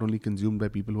out is not only consumed by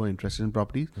people who are interested in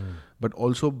properties, but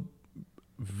also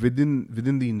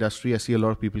within the industry, I see a lot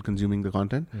of people consuming the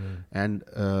content and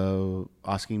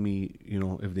asking me,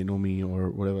 if they know me or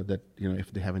whatever, that,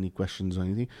 if they have any questions or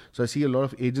anything. So I see a lot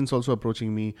of agents also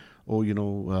approaching me,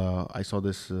 I saw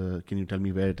this, can you tell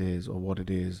me where it is or what it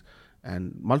is?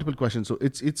 And multiple questions. So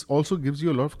it's also gives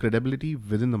you a lot of credibility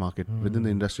within the market, within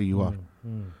the industry you are.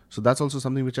 So that's also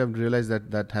something which I've realized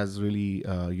that has really,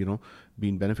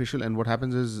 been beneficial. And what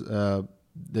happens is,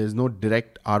 there's no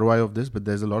direct ROI of this, but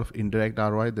there's a lot of indirect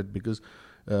ROI that because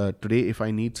today if I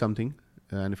need something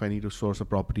and if I need to source a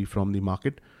property from the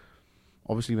market,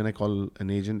 obviously when I call an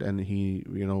agent and he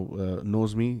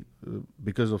knows me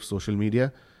because of social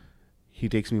media, he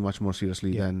takes me much more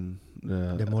seriously than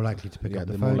they're more likely to pick up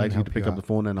the phone. They're more likely to pick up the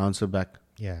phone and answer back.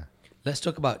 Yeah. Let's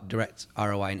talk about direct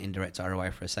ROI and indirect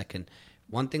ROI for a second.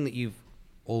 One thing that you've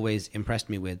always impressed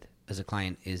me with as a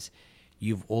client is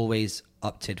you've always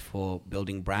opted for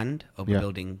building brand over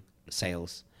building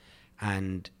sales.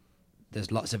 And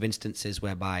there's lots of instances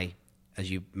whereby, as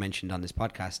you mentioned on this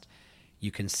podcast,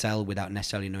 you can sell without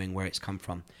necessarily knowing where it's come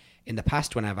from. In the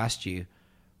past, when I've asked you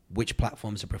which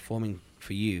platforms are performing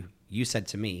for you, you said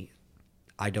to me,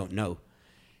 I don't know.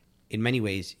 In many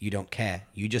ways, you don't care.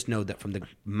 You just know that from the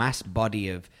mass body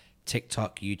of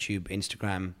TikTok, YouTube,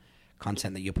 Instagram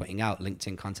content that you're putting out,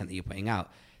 LinkedIn content that you're putting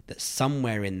out, that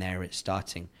somewhere in there it's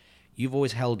starting. You've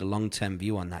always held a long-term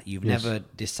view on that. You've never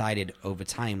decided over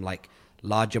time, like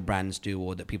larger brands do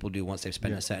or that people do once they've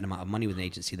spent a certain amount of money with an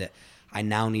agency, that I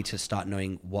now need to start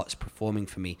knowing what's performing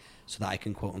for me so that I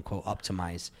can quote unquote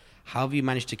optimize. How have you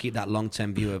managed to keep that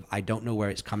long-term view of I don't know where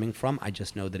it's coming from, I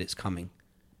just know that it's coming?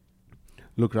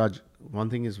 Look, Raj, one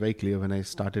thing is very clear. When I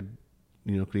started,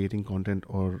 creating content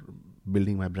or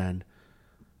building my brand,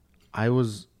 I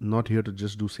was not here to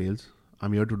just do sales.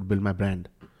 I'm here to build my brand,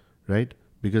 right?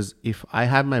 Because if I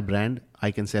have my brand, I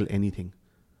can sell anything.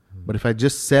 But if I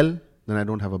just sell, then I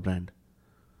don't have a brand.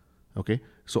 Okay?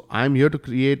 So I'm here to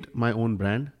create my own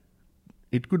brand.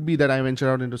 It could be that I venture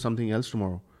out into something else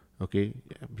tomorrow. Okay?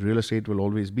 Real estate will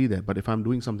always be there. But if I'm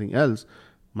doing something else,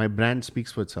 my brand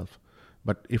speaks for itself.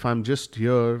 But if I'm just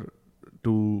here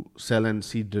to sell and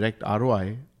see direct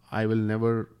ROI, I will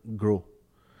never grow.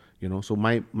 So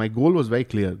my goal was very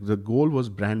clear. The goal was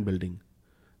brand building.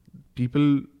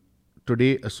 People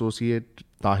today associate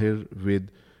Tahir with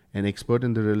an expert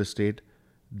in the real estate.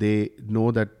 They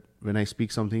know that when I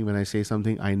speak something, when I say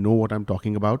something, I know what I'm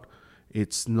talking about.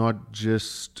 It's not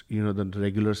just, the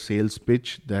regular sales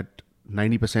pitch that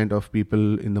 90% of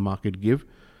people in the market give.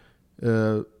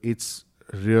 It's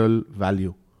real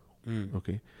value.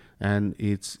 Okay. And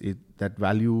that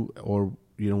value or,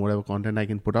 whatever content I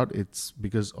can put out, it's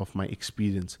because of my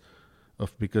experience,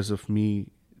 because of me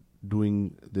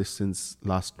doing this since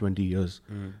last 20 years,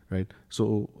 right?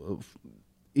 So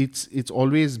it's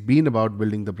always been about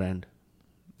building the brand.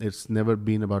 It's never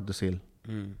been about the sale.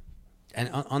 And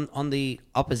on the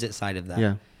opposite side of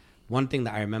that, one thing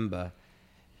that I remember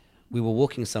we were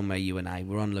walking somewhere, you and I.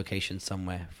 We were on location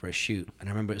somewhere for a shoot. And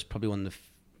I remember it was probably one of the...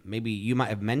 maybe you might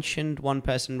have mentioned one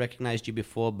person recognized you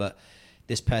before, but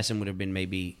this person would have been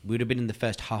we would have been in the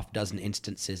first half dozen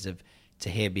instances of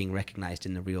Tahir being recognized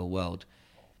in the real world.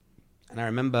 And I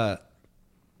remember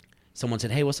someone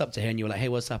said, "Hey, what's up, Tahir?" And you were like, "Hey,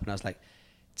 what's up?" And I was like,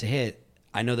 "Tahir,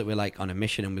 I know that we're like on a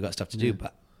mission and we've got stuff to do,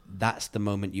 but that's the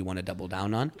moment you want to double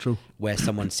down on." True. Where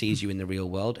someone sees you in the real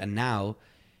world. And now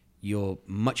you're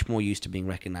much more used to being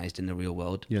recognized in the real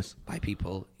world by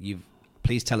people.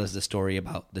 Please tell us the story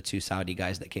about the two Saudi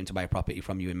guys that came to buy a property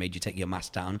from you and made you take your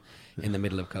mask down in the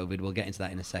middle of COVID. We'll get into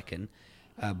that in a second.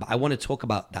 But I want to talk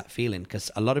about that feeling,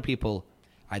 because a lot of people,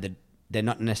 either they're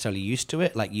not necessarily used to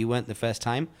it, like you weren't the first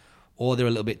time, or they're a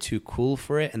little bit too cool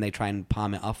for it and they try and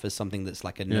palm it off as something that's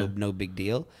like no big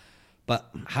deal. But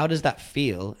how does that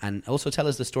feel? And also tell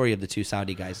us the story of the two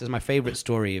Saudi guys. This is my favorite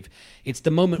story. It's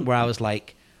the moment where I was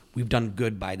like, we've done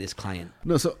good by this client.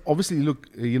 No, so obviously, look,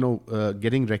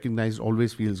 getting recognized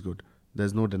always feels good.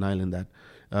 There's no denial in that.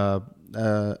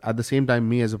 At the same time,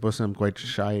 me as a person, I'm quite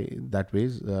shy that way.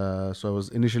 So I was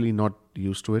initially not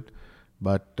used to it.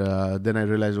 But then I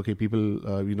realized, okay, people,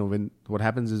 what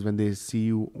happens is when they see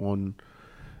you on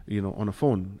a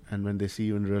phone and when they see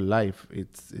you in real life,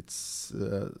 it's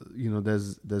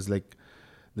there's like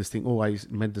this thing, oh, I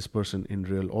met this person in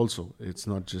real also. It's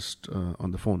not just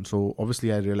on the phone. So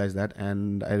obviously I realized that,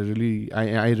 and I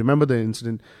remember the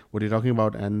incident, what you're talking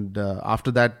about. And after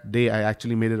that day, I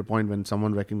actually made it a point when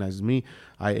someone recognizes me,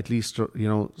 I at least,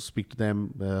 speak to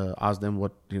them, ask them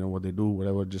what they do,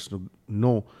 whatever, just to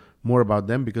know more about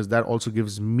them, because that also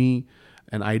gives me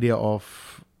an idea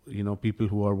of people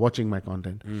who are watching my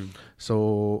content.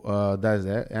 So that's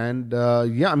there. And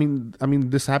I mean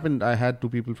this happened. I had two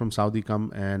people from Saudi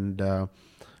come, and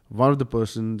one of the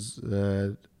persons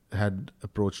had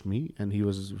approached me, and he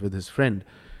was with his friend,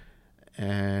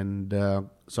 and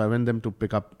so I went them to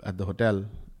pick up at the hotel.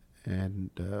 And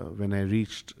when I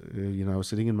reached, I was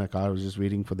sitting in my car, I was just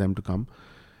waiting for them to come.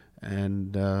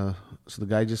 And so the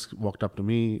guy just walked up to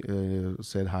me,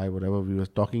 said hi, whatever. We were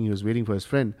talking. He was waiting for his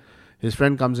friend. His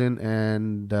friend comes in,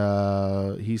 and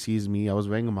he sees me. I was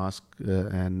wearing a mask,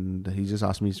 and he just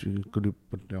asked me, could you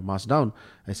put your mask down?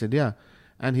 I said, yeah.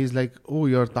 And he's like, oh,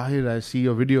 you're Tahir. I see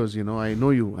your videos, I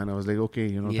know you. And I was like, okay,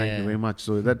 thank you very much.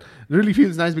 So that really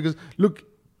feels nice, because look,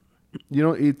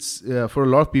 it's for a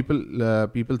lot of people,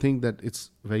 people think that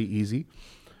it's very easy,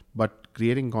 but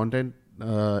creating content,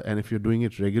 and if you're doing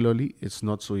it regularly, it's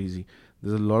not so easy.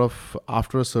 There's a lot of,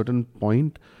 after a certain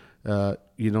point, starting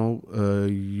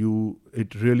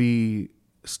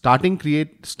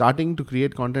to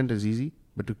create content is easy,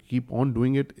 but to keep on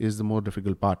doing it is the more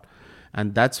difficult part.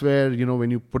 And that's where, when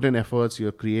you put in efforts,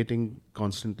 you're creating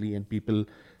constantly, and people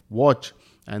watch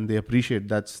and they appreciate.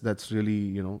 That's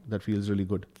really, that feels really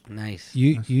good. Nice.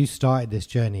 You started this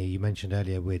journey, you mentioned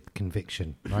earlier, with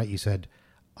conviction, right? You said,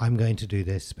 I'm going to do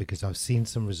this because I've seen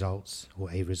some results,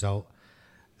 or a result,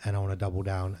 and I want to double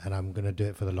down, and I'm going to do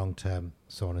it for the long term,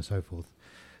 so on and so forth.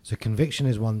 So conviction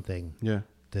is one thing. Yeah.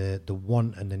 The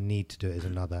want and the need to do it is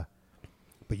another.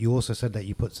 But you also said that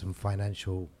you put some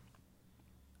financial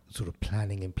sort of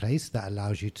planning in place that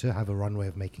allows you to have a runway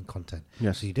of making content.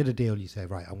 Yes. So you did a deal, you say,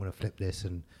 right, I'm going to flip this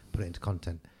and put it into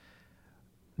content.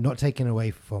 Not taking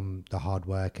away from the hard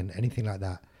work and anything like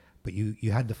that, but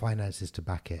you had the finances to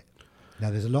back it. Now,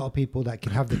 there's a lot of people that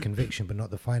can have the conviction but not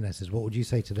the finances. What would you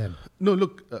say to them? No,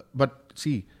 look, but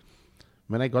see,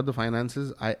 when I got the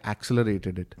finances, I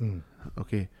accelerated it.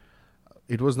 Okay.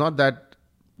 It was not that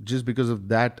just because of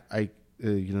that, I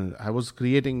was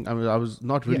creating, I was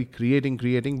not really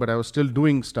creating, but I was still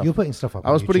doing stuff. You're putting stuff up.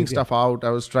 I was putting stuff out.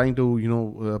 I was trying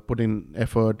to, put in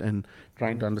effort and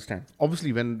trying to understand.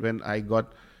 Obviously, when I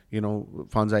got,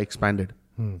 funds, I expanded.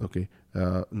 Okay.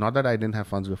 Not that I didn't have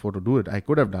funds before to do it. I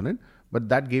could have done it, but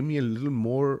that gave me a little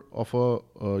more of a,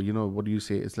 what do you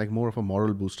say? It's like more of a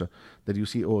moral booster that you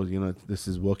see, oh, this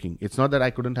is working. It's not that I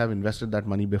couldn't have invested that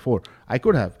money before. I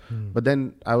could have, but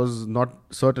then I was not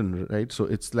certain, right? So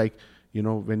it's like,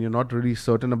 when you're not really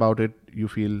certain about it, you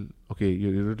feel, okay,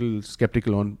 you're a little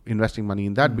skeptical on investing money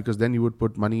in that, because then you would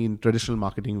put money in traditional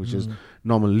marketing, which is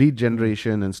normal lead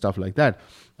generation and stuff like that.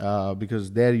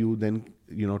 Because there you then,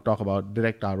 talk about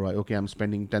direct ROI. Okay, I'm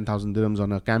spending 10,000 dirhams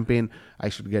on a campaign. I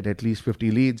should get at least 50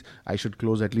 leads. I should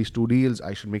close at least 2 deals.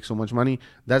 I should make so much money.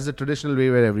 That's the traditional way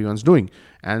where everyone's doing.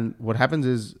 And what happens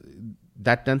is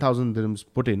that 10,000 dirhams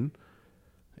put in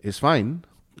is fine.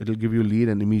 It'll give you lead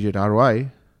and immediate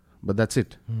ROI, but that's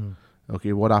it.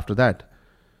 Okay, what after that?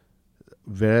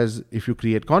 Whereas if you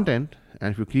create content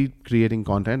And if you keep creating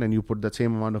content and you put that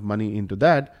same amount of money into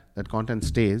that, that content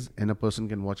stays and a person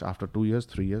can watch after 2 years,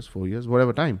 3 years, 4 years,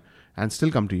 whatever time, and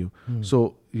still come to you.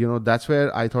 So, that's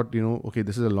where I thought, okay,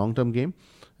 this is a long-term game.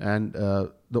 And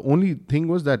the only thing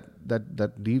was that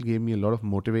deal gave me a lot of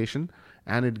motivation,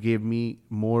 and it gave me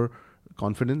more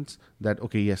confidence that,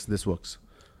 okay, yes, this works,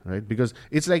 right? Because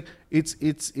it's like, it's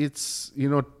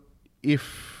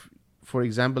if, for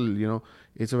example,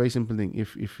 it's a very simple thing.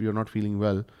 If you're not feeling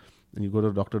well and you go to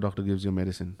the doctor gives you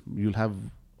medicine, you'll have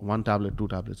 1 tablet, 2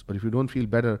 tablets. But if you don't feel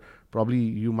better, probably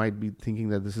you might be thinking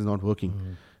that this is not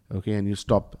working, okay, and you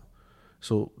stop.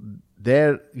 So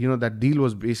there, that deal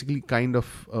was basically kind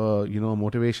of,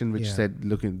 motivation which said,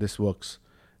 look, this works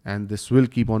and this will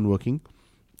keep on working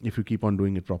if you keep on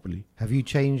doing it properly. Have you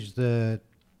changed the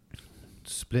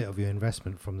split of your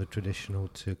investment from the traditional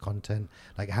to content?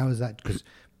 Like, how is that? Because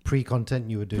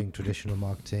pre-content, you were doing traditional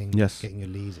marketing, yes, getting your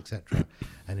leads, etc.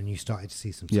 And then you started to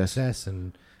see some success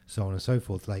and so on and so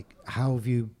forth. Like, how have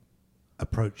you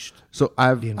approached the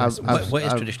investment? What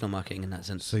is traditional marketing in that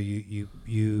sense? So you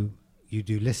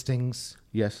do listings.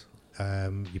 Yes.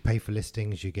 You pay for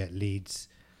listings. You get leads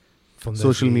from those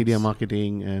social leads. media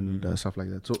marketing and stuff like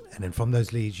that. So, and then from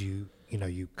those leads, you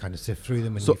kind of sift through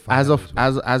them. And so you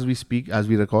find as we speak, as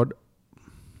we record,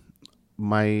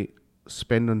 my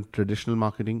spend on traditional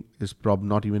marketing is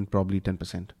probably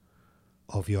 10%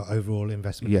 of your overall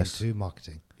investment into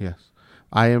marketing. Yes.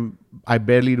 I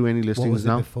barely do any listings what was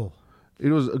now. It before? It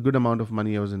was a good amount of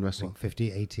money I was investing. What,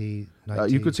 50, 80,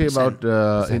 90? You could say about,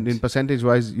 in percentage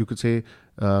wise, you could say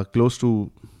close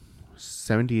to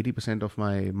 70-80% of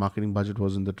my marketing budget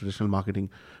was in the traditional marketing,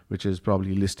 which is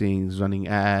probably listings, running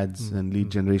ads and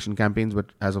lead generation campaigns. But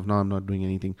as of now, I'm not doing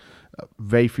anything.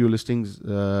 Very few listings.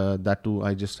 That too,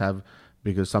 I just have,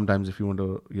 because sometimes if you want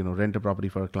to, rent a property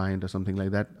for a client or something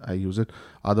like that, I use it.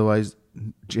 Otherwise,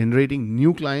 generating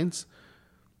new clients,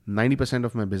 90%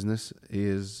 of my business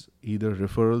is either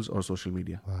referrals or social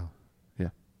media. Wow. Yeah.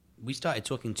 We started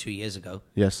talking 2 years ago.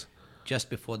 Yes. Just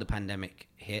before the pandemic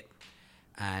hit.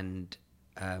 And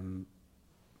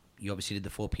you obviously did the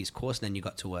 4-piece course, and then you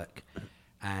got to work.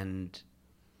 And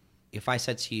if I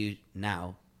said to you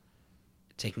now,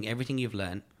 taking everything you've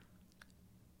learned,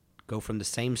 go from the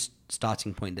same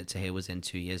starting point that Tahir was in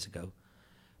 2 years ago,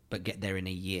 but get there in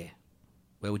a year,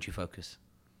 where would you focus?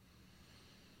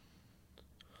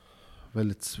 Well,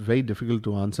 it's very difficult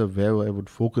to answer where I would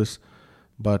focus,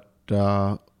 but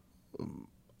I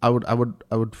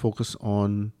would focus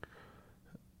on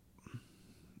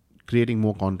creating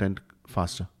more content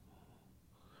faster.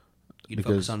 You'd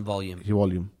focus on volume.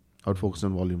 Volume. I would focus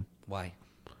on volume. Why?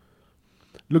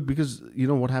 Look, because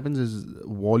what happens is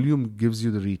volume gives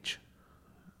you the reach.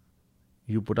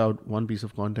 You put out one piece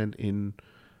of content in,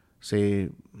 say,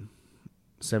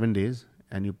 7 days,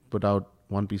 and you put out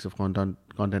one piece of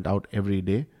content out every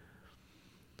day.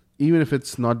 Even if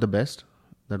it's not the best,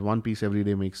 that one piece every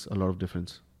day makes a lot of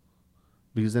difference,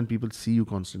 because then people see you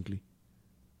constantly.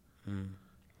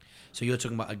 So you're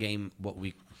talking about a game, what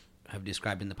we have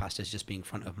described in the past as just being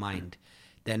front of mind.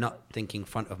 They're not thinking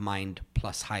front of mind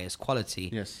plus highest quality.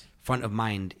 Yes. Front of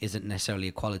mind isn't necessarily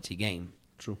a quality game.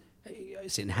 True.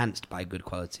 It's enhanced by good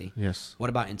quality. Yes. What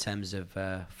about in terms of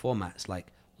formats like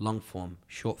long form,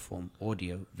 short form,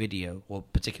 audio, video, or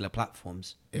particular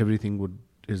platforms? Everything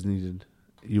is needed.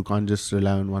 You can't just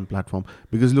rely on one platform,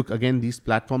 because look, again, these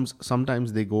platforms,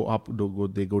 sometimes they go up,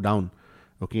 they go down.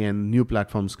 Okay, and new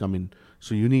platforms come in.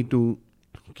 So you need to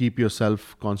keep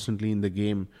yourself constantly in the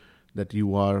game that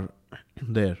you are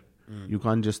there. You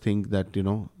can't just think that,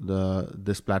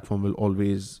 this platform will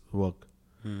always work.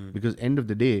 Because end of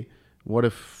the day, what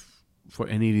if for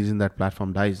any reason that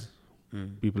platform dies?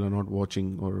 People are not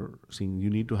watching or seeing. You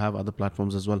need to have other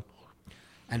platforms as well.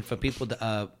 And for people that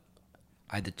are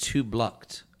either too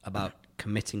blocked about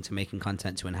committing to making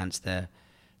content to enhance their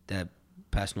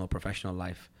personal or professional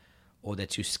life, or they're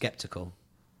too skeptical,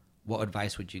 what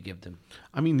advice would you give them?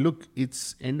 I mean, look,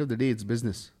 it's end of the day, it's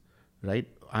business, right?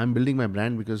 I'm building my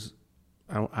brand because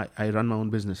I run my own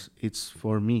business. It's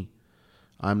for me.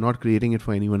 I'm not creating it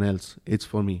for anyone else. It's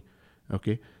for me.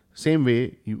 Okay. Same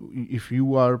way, if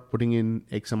you are putting in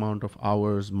X amount of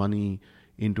hours, money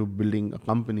into building a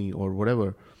company or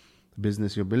whatever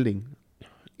business you're building,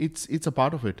 it's a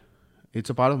part of it. It's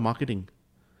a part of marketing.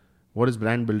 What is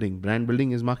brand building? Brand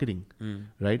building is marketing,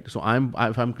 right? So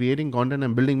if I'm creating content,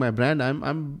 I'm building my brand.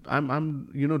 I'm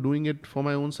doing it for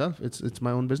my own self. It's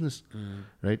my own business,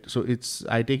 right? So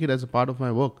I take it as a part of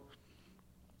my work.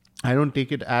 I don't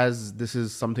take it as this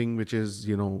is something which is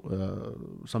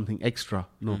something extra.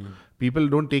 No, people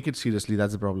don't take it seriously.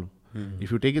 That's the problem.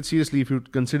 If you take it seriously, if you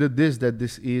consider that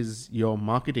this is your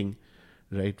marketing,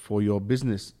 right, for your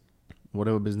business,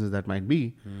 whatever business that might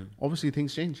be, obviously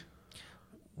things change.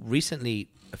 Recently,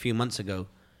 a few months ago,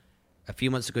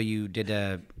 you did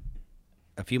a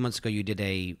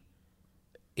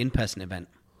in-person event.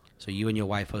 So you and your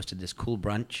wife hosted this cool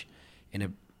brunch in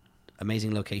a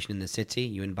amazing location in the city.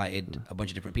 You invited a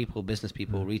bunch of different people, business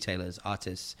people, retailers,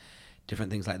 artists,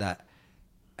 different things like that.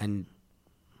 And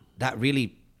that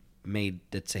really made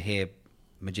the Tahir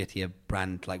Majithia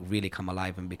brand like really come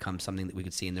alive and become something that we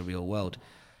could see in the real world.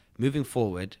 Moving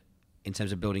forward, in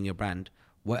terms of building your brand,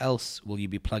 what else will you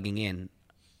be plugging in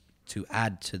to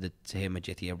add to the Tahir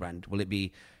Majithia brand? Will it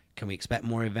be, can we expect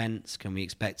more events? Can we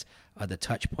expect other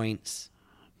touch points?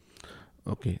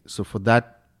 Okay, so for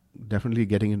that, definitely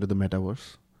getting into the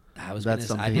metaverse. That is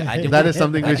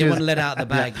something which I is want to let out the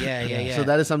bag. Yeah. So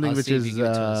that is something I'll which see if is you give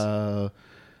it to us.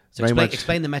 So very much.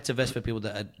 explain the metaverse for people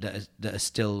that are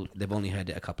still, they've only heard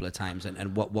it a couple of times,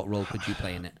 and what role could you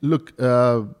play in it? Look,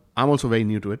 I'm also very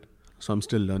new to it, so I'm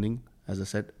still learning. As I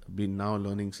said, been now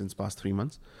learning since past 3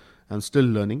 months. I'm still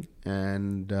learning,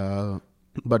 and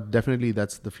but definitely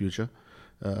that's the future,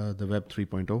 the Web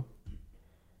 3.0.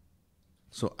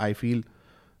 So I feel,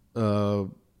 for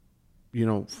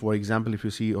example, if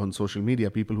you see on social media,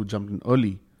 people who jumped in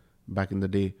early back in the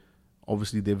day,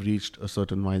 obviously they've reached a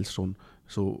certain milestone.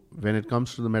 So when it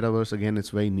comes to the metaverse, again, it's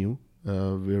very new.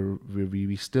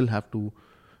 We still have to.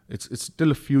 It's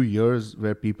still a few years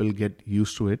where people get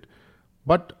used to it,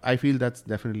 but I feel that's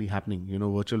definitely happening.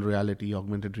 Virtual reality,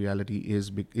 augmented reality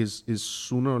is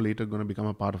sooner or later going to become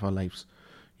a part of our lives.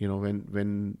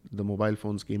 When the mobile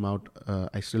phones came out,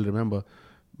 I still remember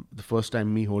the first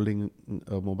time me holding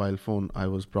a mobile phone. I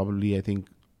was probably, I think,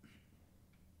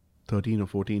 13 or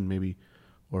 14 maybe,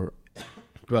 or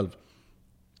 12,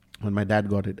 when my dad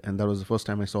got it, and that was the first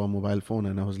time I saw a mobile phone,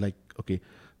 and I was like, okay,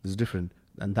 this is different.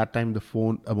 And that time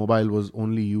a mobile was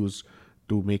only used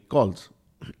to make calls,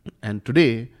 and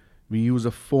today we use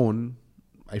a phone.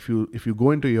 If you go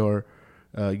into your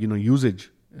usage,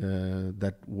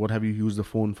 that what have you used the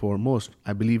phone for most,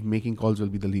 I believe making calls will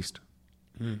be the least.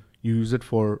 You use it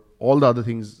for all the other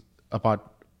things apart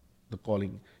the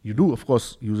calling. You do, of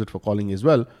course, use it for calling as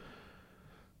well,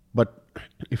 but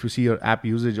if you see your app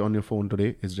usage on your phone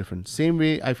today, it's different. Same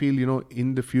way, I feel,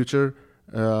 in the future,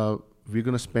 we're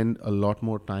going to spend a lot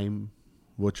more time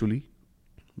virtually,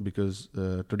 because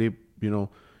today,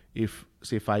 if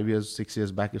say 5 years, 6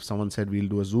 years back, if someone said we'll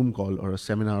do a Zoom call or a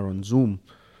seminar on Zoom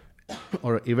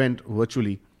or an event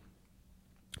virtually,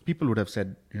 people would have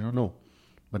said, no.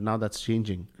 But now that's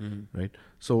changing, right?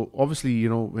 So obviously,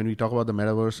 when we talk about the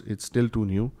metaverse, it's still too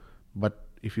new. But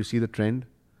if you see the trend,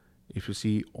 if you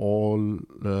see all,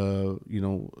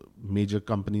 major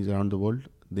companies around the world,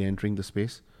 they're entering the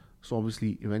space. So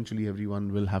obviously, eventually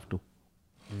everyone will have to.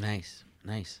 Nice.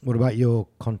 What about your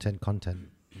content?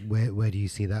 Where do you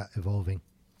see that evolving?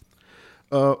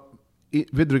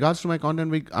 With regards to my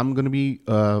content week, I'm going to be,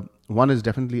 one is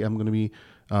definitely I'm going to be,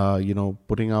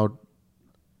 putting out,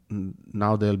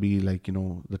 now there'll be the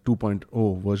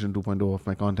 2.0 version 2.0 of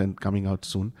my content coming out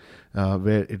soon,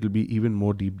 where it'll be even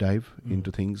more deep dive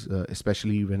into things,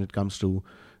 especially when it comes to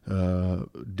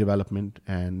development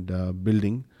and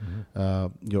building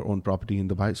your own property in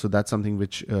Dubai. So that's something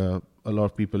which a lot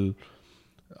of people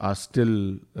are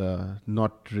still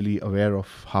not really aware of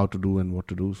how to do and what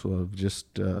to do. So I've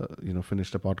just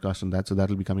finished a podcast on that, so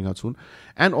that'll be coming out soon.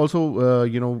 And also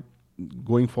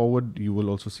going forward, you will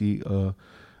also see a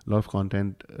lot of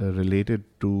content related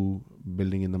to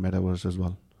building in the metaverse as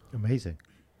well. Amazing.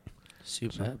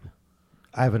 Superb.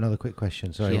 I have another quick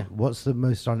question. Sorry. Yeah. What's the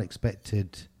most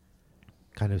unexpected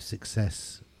kind of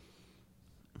success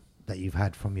that you've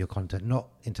had from your content? Not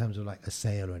in terms of like a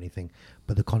sale or anything,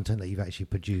 but the content that you've actually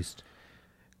produced.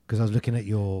 Because I was looking at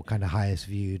your kind of highest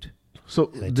viewed. So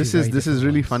this is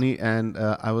really funny, and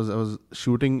I was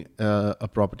shooting a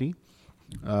property,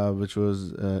 which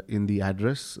was in the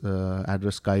address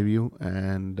Skyview,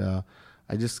 and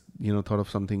I just thought of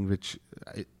something which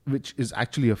is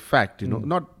actually a fact.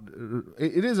 Not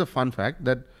it is a fun fact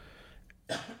that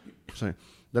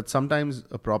that sometimes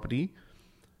a property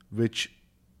which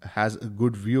has a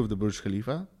good view of the Burj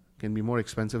Khalifa can be more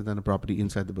expensive than a property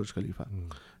inside the Burj Khalifa.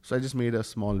 So I just made a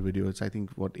small video. It's, I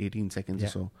think, 18 seconds or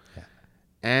so. Yeah.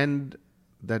 And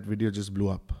that video just blew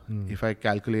up. If I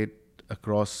calculate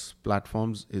across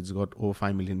platforms, it's got over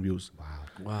 5 million views.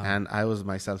 Wow. And I was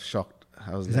myself shocked.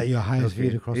 Is that your highest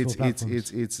viewed across all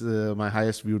platforms? It's my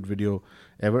highest viewed video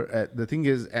ever. The thing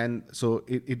is, and so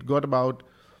it got about,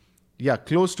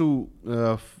 close to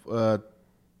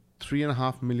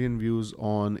 3.5 million views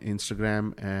on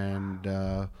Instagram, and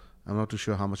I'm not too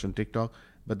sure how much on TikTok.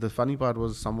 But the funny part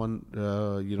was someone,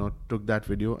 took that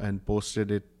video and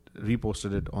reposted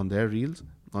it on their reels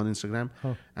on Instagram,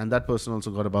 and that person also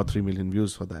got about 3 million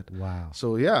views for that. Wow.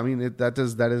 So yeah, I mean that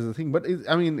is the thing. But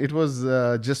it was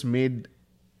just made,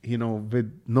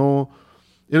 with no.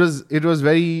 It was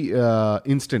very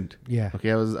instant. Yeah.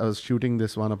 Okay, I was shooting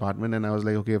this one apartment, and I was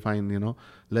like, okay, fine,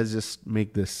 let's just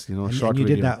make this, And short you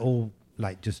video. did that all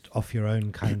like just off your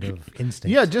own kind of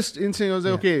instinct. Yeah, just instinct. I was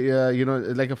like, okay,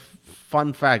 like a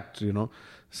fun fact,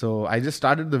 So I just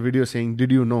started the video saying,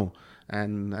 "Did you know?"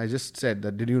 And I just said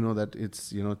that, "Did you know that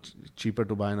it's cheaper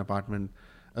to buy an apartment?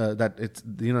 That it's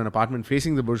an apartment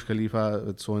facing the Burj Khalifa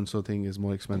with so and so thing is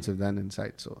more expensive than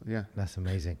inside." So yeah, That's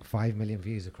amazing. 5 million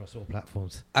views across all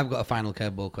platforms. I've got a final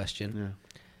curveball question.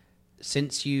 yeah.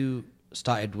 Since you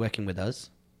started working with us,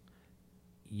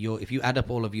 if you add up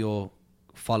all of your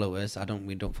followers,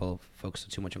 we don't focus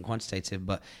too much on quantitative,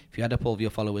 but if you add up all of your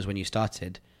followers when you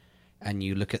started and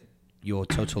you look at your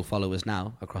total followers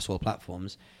now across all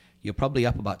platforms, you're probably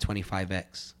up about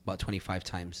 25x, about 25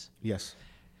 times. Yes.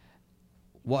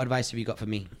 What advice have you got for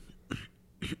me?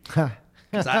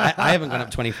 Because I haven't gone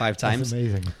up 25 times. That's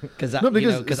amazing. Because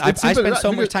it's I simple, spend so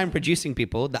because- much time producing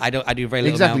people that I do very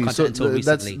little Exactly. of my own content until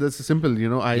recently. That's simple.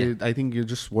 Yeah. I think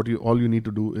all you need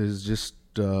to do is just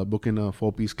book in a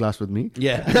 4-piece class with me.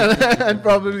 Yeah. And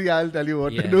probably I'll tell you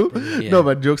what Yeah, to do. probably, yeah. No,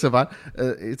 but jokes apart,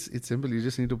 it's simple. You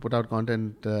just need to put out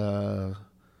content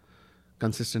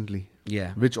consistently,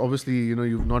 Yeah. which obviously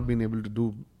you've not been able to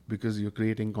do because you're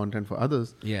creating content for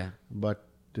others. Yeah. But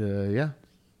yeah,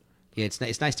 Yeah, it's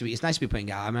nice to be putting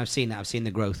it out. I mean, I've seen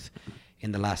the growth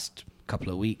in the last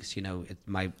couple of weeks.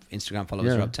 My Instagram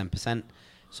followers are up 10%,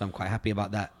 so I'm quite happy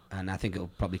about that, and I think it'll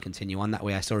probably continue on that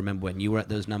way. I still remember when you were at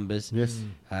those numbers. yes,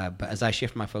 But as I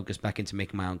shift my focus back into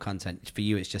making my own content, for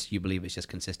you, you believe it's just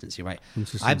consistency, right?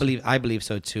 Consistency. I believe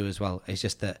so too as well. It's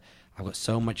just that I've got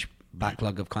so much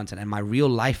backlog of content, and my real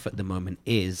life at the moment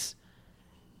is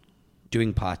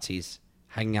doing parties,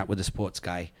 hanging out with a sports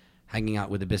guy, hanging out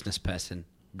with a business person,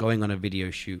 going on a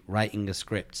video shoot, writing a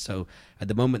script. So at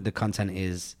the moment, the content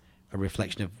is a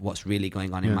reflection of what's really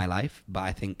going on in my life. But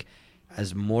I think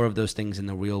as more of those things in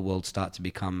the real world start to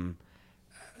become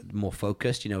more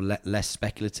focused, less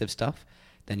speculative stuff,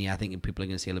 then I think people are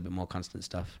going to see a little bit more constant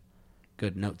stuff.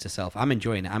 Good note to self. I'm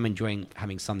enjoying it. I'm enjoying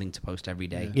having something to post every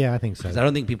day. Yeah, I think so. Because I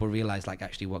don't think people realize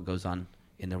actually what goes on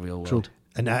in the real world. True.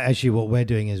 And actually, what we're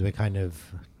doing is we're kind of,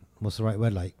 what's the right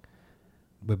word?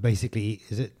 We're basically,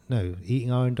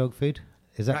 eating our own dog food?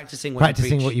 Is that Practicing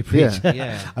what you preach? Yeah.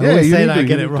 Yeah. I always you say need that to, I you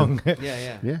get need it to. wrong.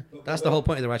 Yeah. That's the whole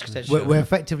point of the Raj Kotecha show. We're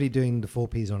effectively doing the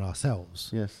 4Ps on ourselves.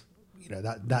 yes,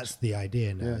 That's the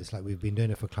idea now. Yeah. It's like we've been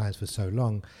doing it for clients for so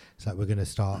long. It's like we're going to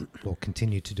start or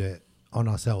continue to do it on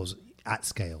ourselves at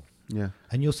scale. yeah.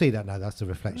 And you'll see that now. That's a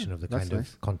reflection of the That's kind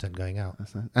nice. of content going out.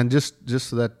 That's nice. And just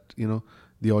so that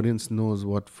the audience knows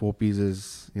what 4Ps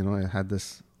is. I had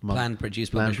this Plan,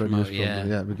 produce, publish, promote.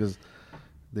 Yeah. because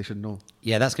they should know.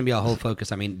 Yeah, that's going to be our whole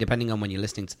focus. I mean, depending on when you're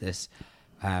listening to this,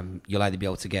 you'll either be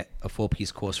able to get a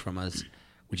 4-piece course from us,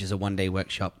 which is a 1-day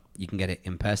workshop. You can get it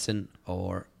in person,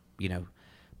 or,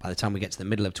 by the time we get to the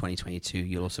middle of 2022,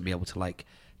 you'll also be able to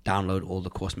download all the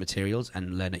course materials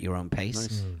and learn at your own pace.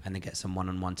 Nice. And then get some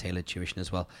one-on-one tailored tuition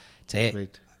as well. Tahir,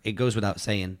 Great. it goes without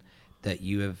saying that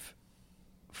you have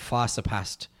far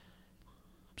surpassed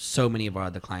so many of our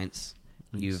other clients.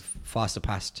 Thanks. You've far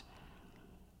surpassed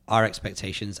our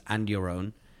expectations and your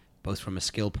own, both from a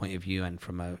skill point of view and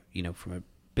from a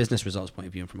business results point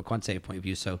of view and from a quantitative point of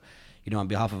view. So, on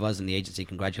behalf of us and the agency,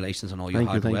 congratulations on all your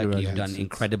hard work. Raj. You've done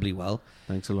incredibly well.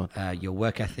 Thanks a lot. Your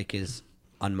work ethic is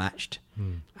unmatched,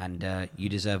 and you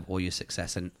deserve all your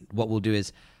success. And what we'll do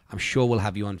is, I'm sure we'll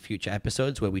have you on future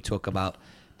episodes where we talk about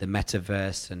the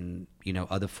metaverse and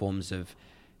other forms of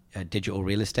digital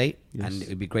real estate. Yes. And it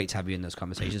would be great to have you in those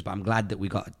conversations. But I'm glad that we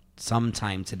got some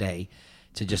time today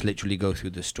to just literally go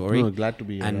through the story. No, glad to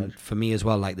be here, And Raj. for me as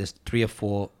well, there's 3 or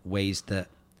 4 ways that,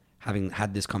 having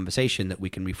had this conversation, that we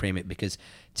can reframe it. Because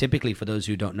typically, for those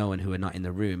who don't know and who are not in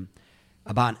the room,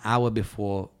 about an hour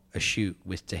before a shoot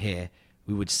with Tahir,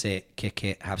 we would sit, kick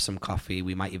it, have some coffee.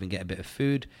 We might even get a bit of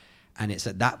food. And it's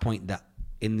at that point that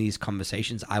in these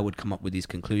conversations, I would come up with these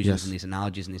conclusions Yes. and these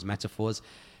analogies and these metaphors.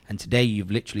 And today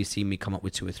you've literally seen me come up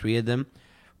with 2 or 3 of them.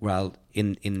 Well,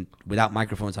 in without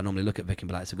microphones, I normally look at Vic and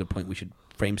be like, it's a good point. We should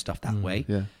frame stuff that way.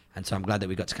 Yeah. And so I'm glad that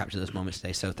we got to capture those moments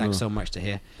today. So thanks so much,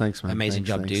 Tahir. Thanks, man. Amazing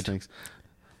job, Thanks, dude.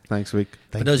 Thanks, Vic.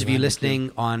 For those of you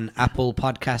listening on Apple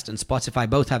Podcast and Spotify,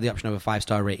 both have the option of a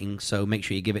 5-star rating, so make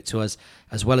sure you give it to us,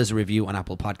 as well as a review on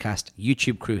Apple Podcast.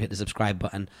 YouTube crew, hit the subscribe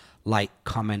button, like,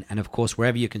 comment, and of course,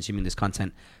 wherever you're consuming this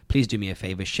content, please do me a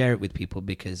favor, share it with people,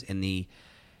 because in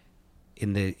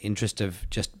in the interest of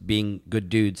just being good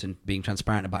dudes and being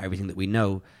transparent about everything that we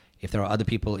know, if there are other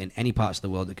people in any parts of the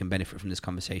world that can benefit from this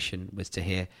conversation with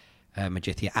Tahir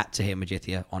Majithia, at Tahir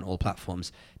Majithia on all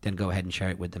platforms, then go ahead and share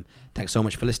it with them. Thanks so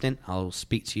much for listening. I'll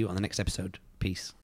speak to you on the next episode. Peace.